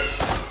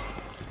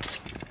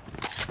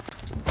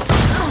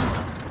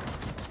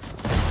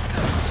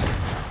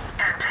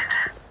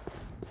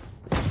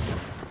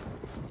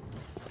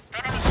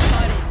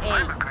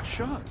 Good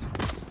shot.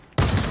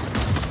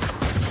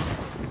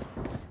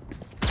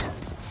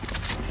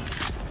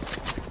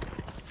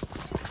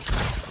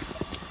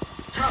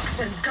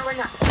 Toxins going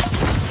up.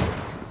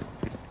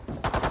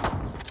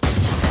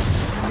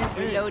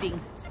 Reloading.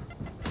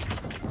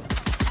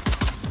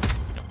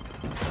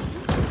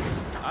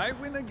 I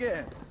win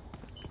again.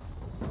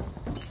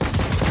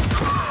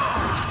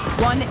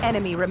 One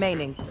enemy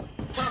remaining.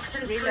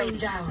 Toxin screen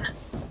down.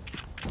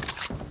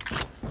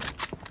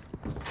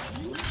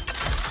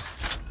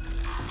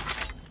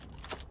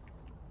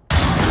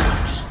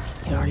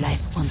 Your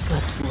life won't go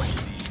to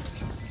waste.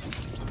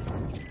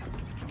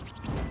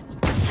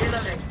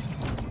 Reloading.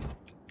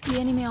 The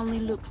enemy only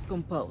looks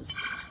composed.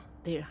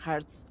 Their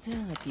hearts tell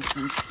a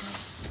different story.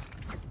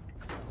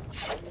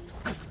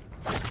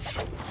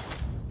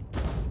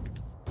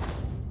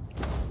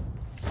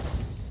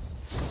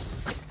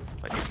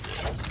 If I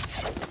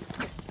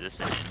do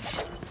this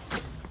ends.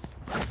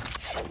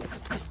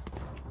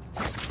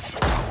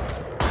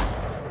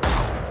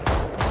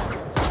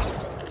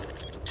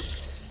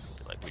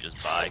 Feel like we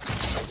just buy, can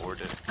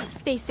afford it.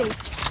 Stay safe.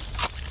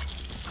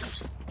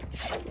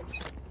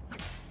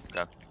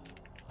 Okay.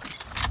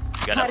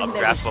 You gotta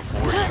updraft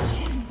before you.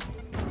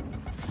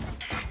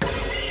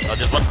 Oh,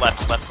 there's one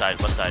left side.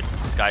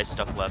 Sky's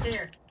stuff left.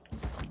 There.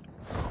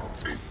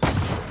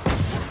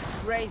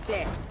 Raise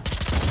there.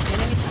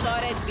 Enemy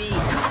spotted B.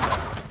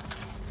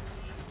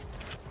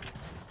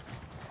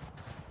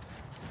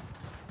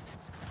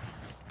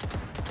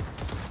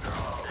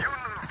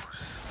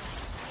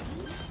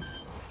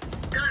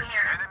 Gun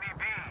here. Enemy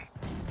B.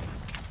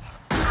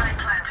 Spike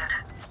planted.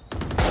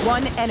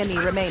 One enemy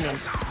remaining.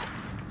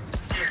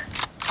 There.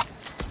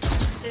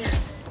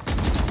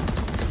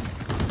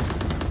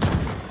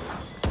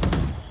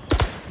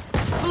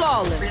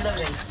 Flawless.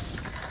 Reloading.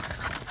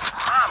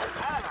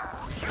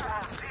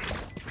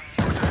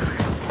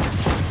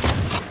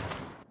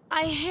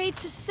 I hate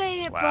to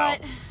say it, Wow.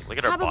 but Look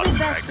at our probably bottom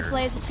best to tracker.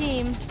 play as a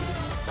team.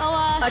 So,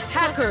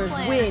 Attackers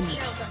what's the plan? win.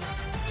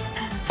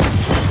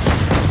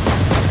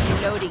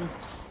 Reloading.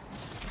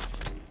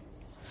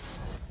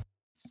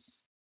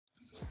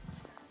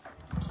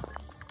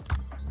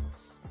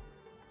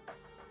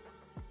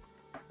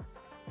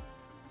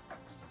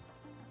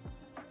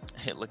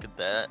 Hey, look at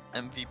that.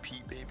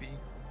 MVP, baby.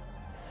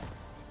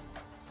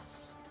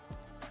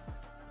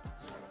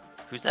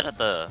 Who's that at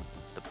the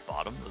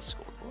bottom of the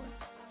scoreboard?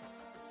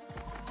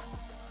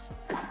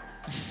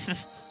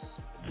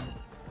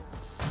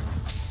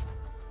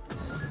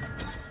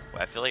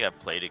 Well, I feel like I've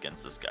played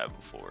against this guy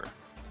before.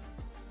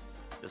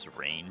 This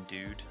Rain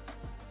dude.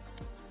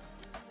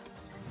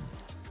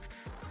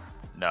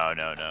 No.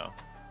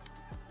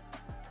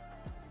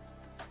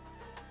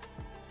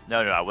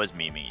 No, I was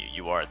memeing you.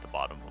 You are at the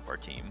bottom of our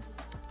team.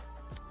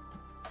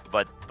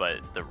 But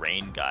the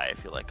Rain guy, I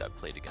feel like I've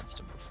played against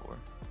him before.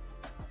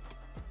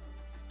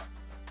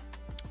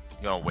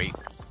 You wanna wait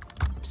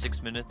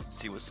 6 minutes and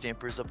see what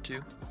Stamper's up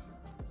to?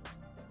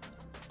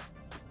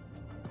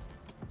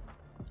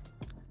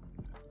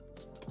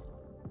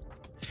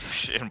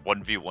 In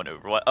 1v1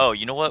 Overwatch. Oh,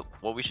 you know what?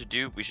 What we should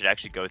do? We should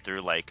actually go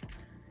through, like,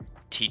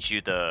 teach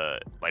you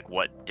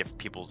what different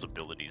people's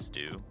abilities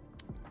do.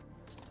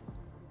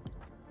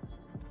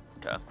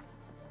 Okay.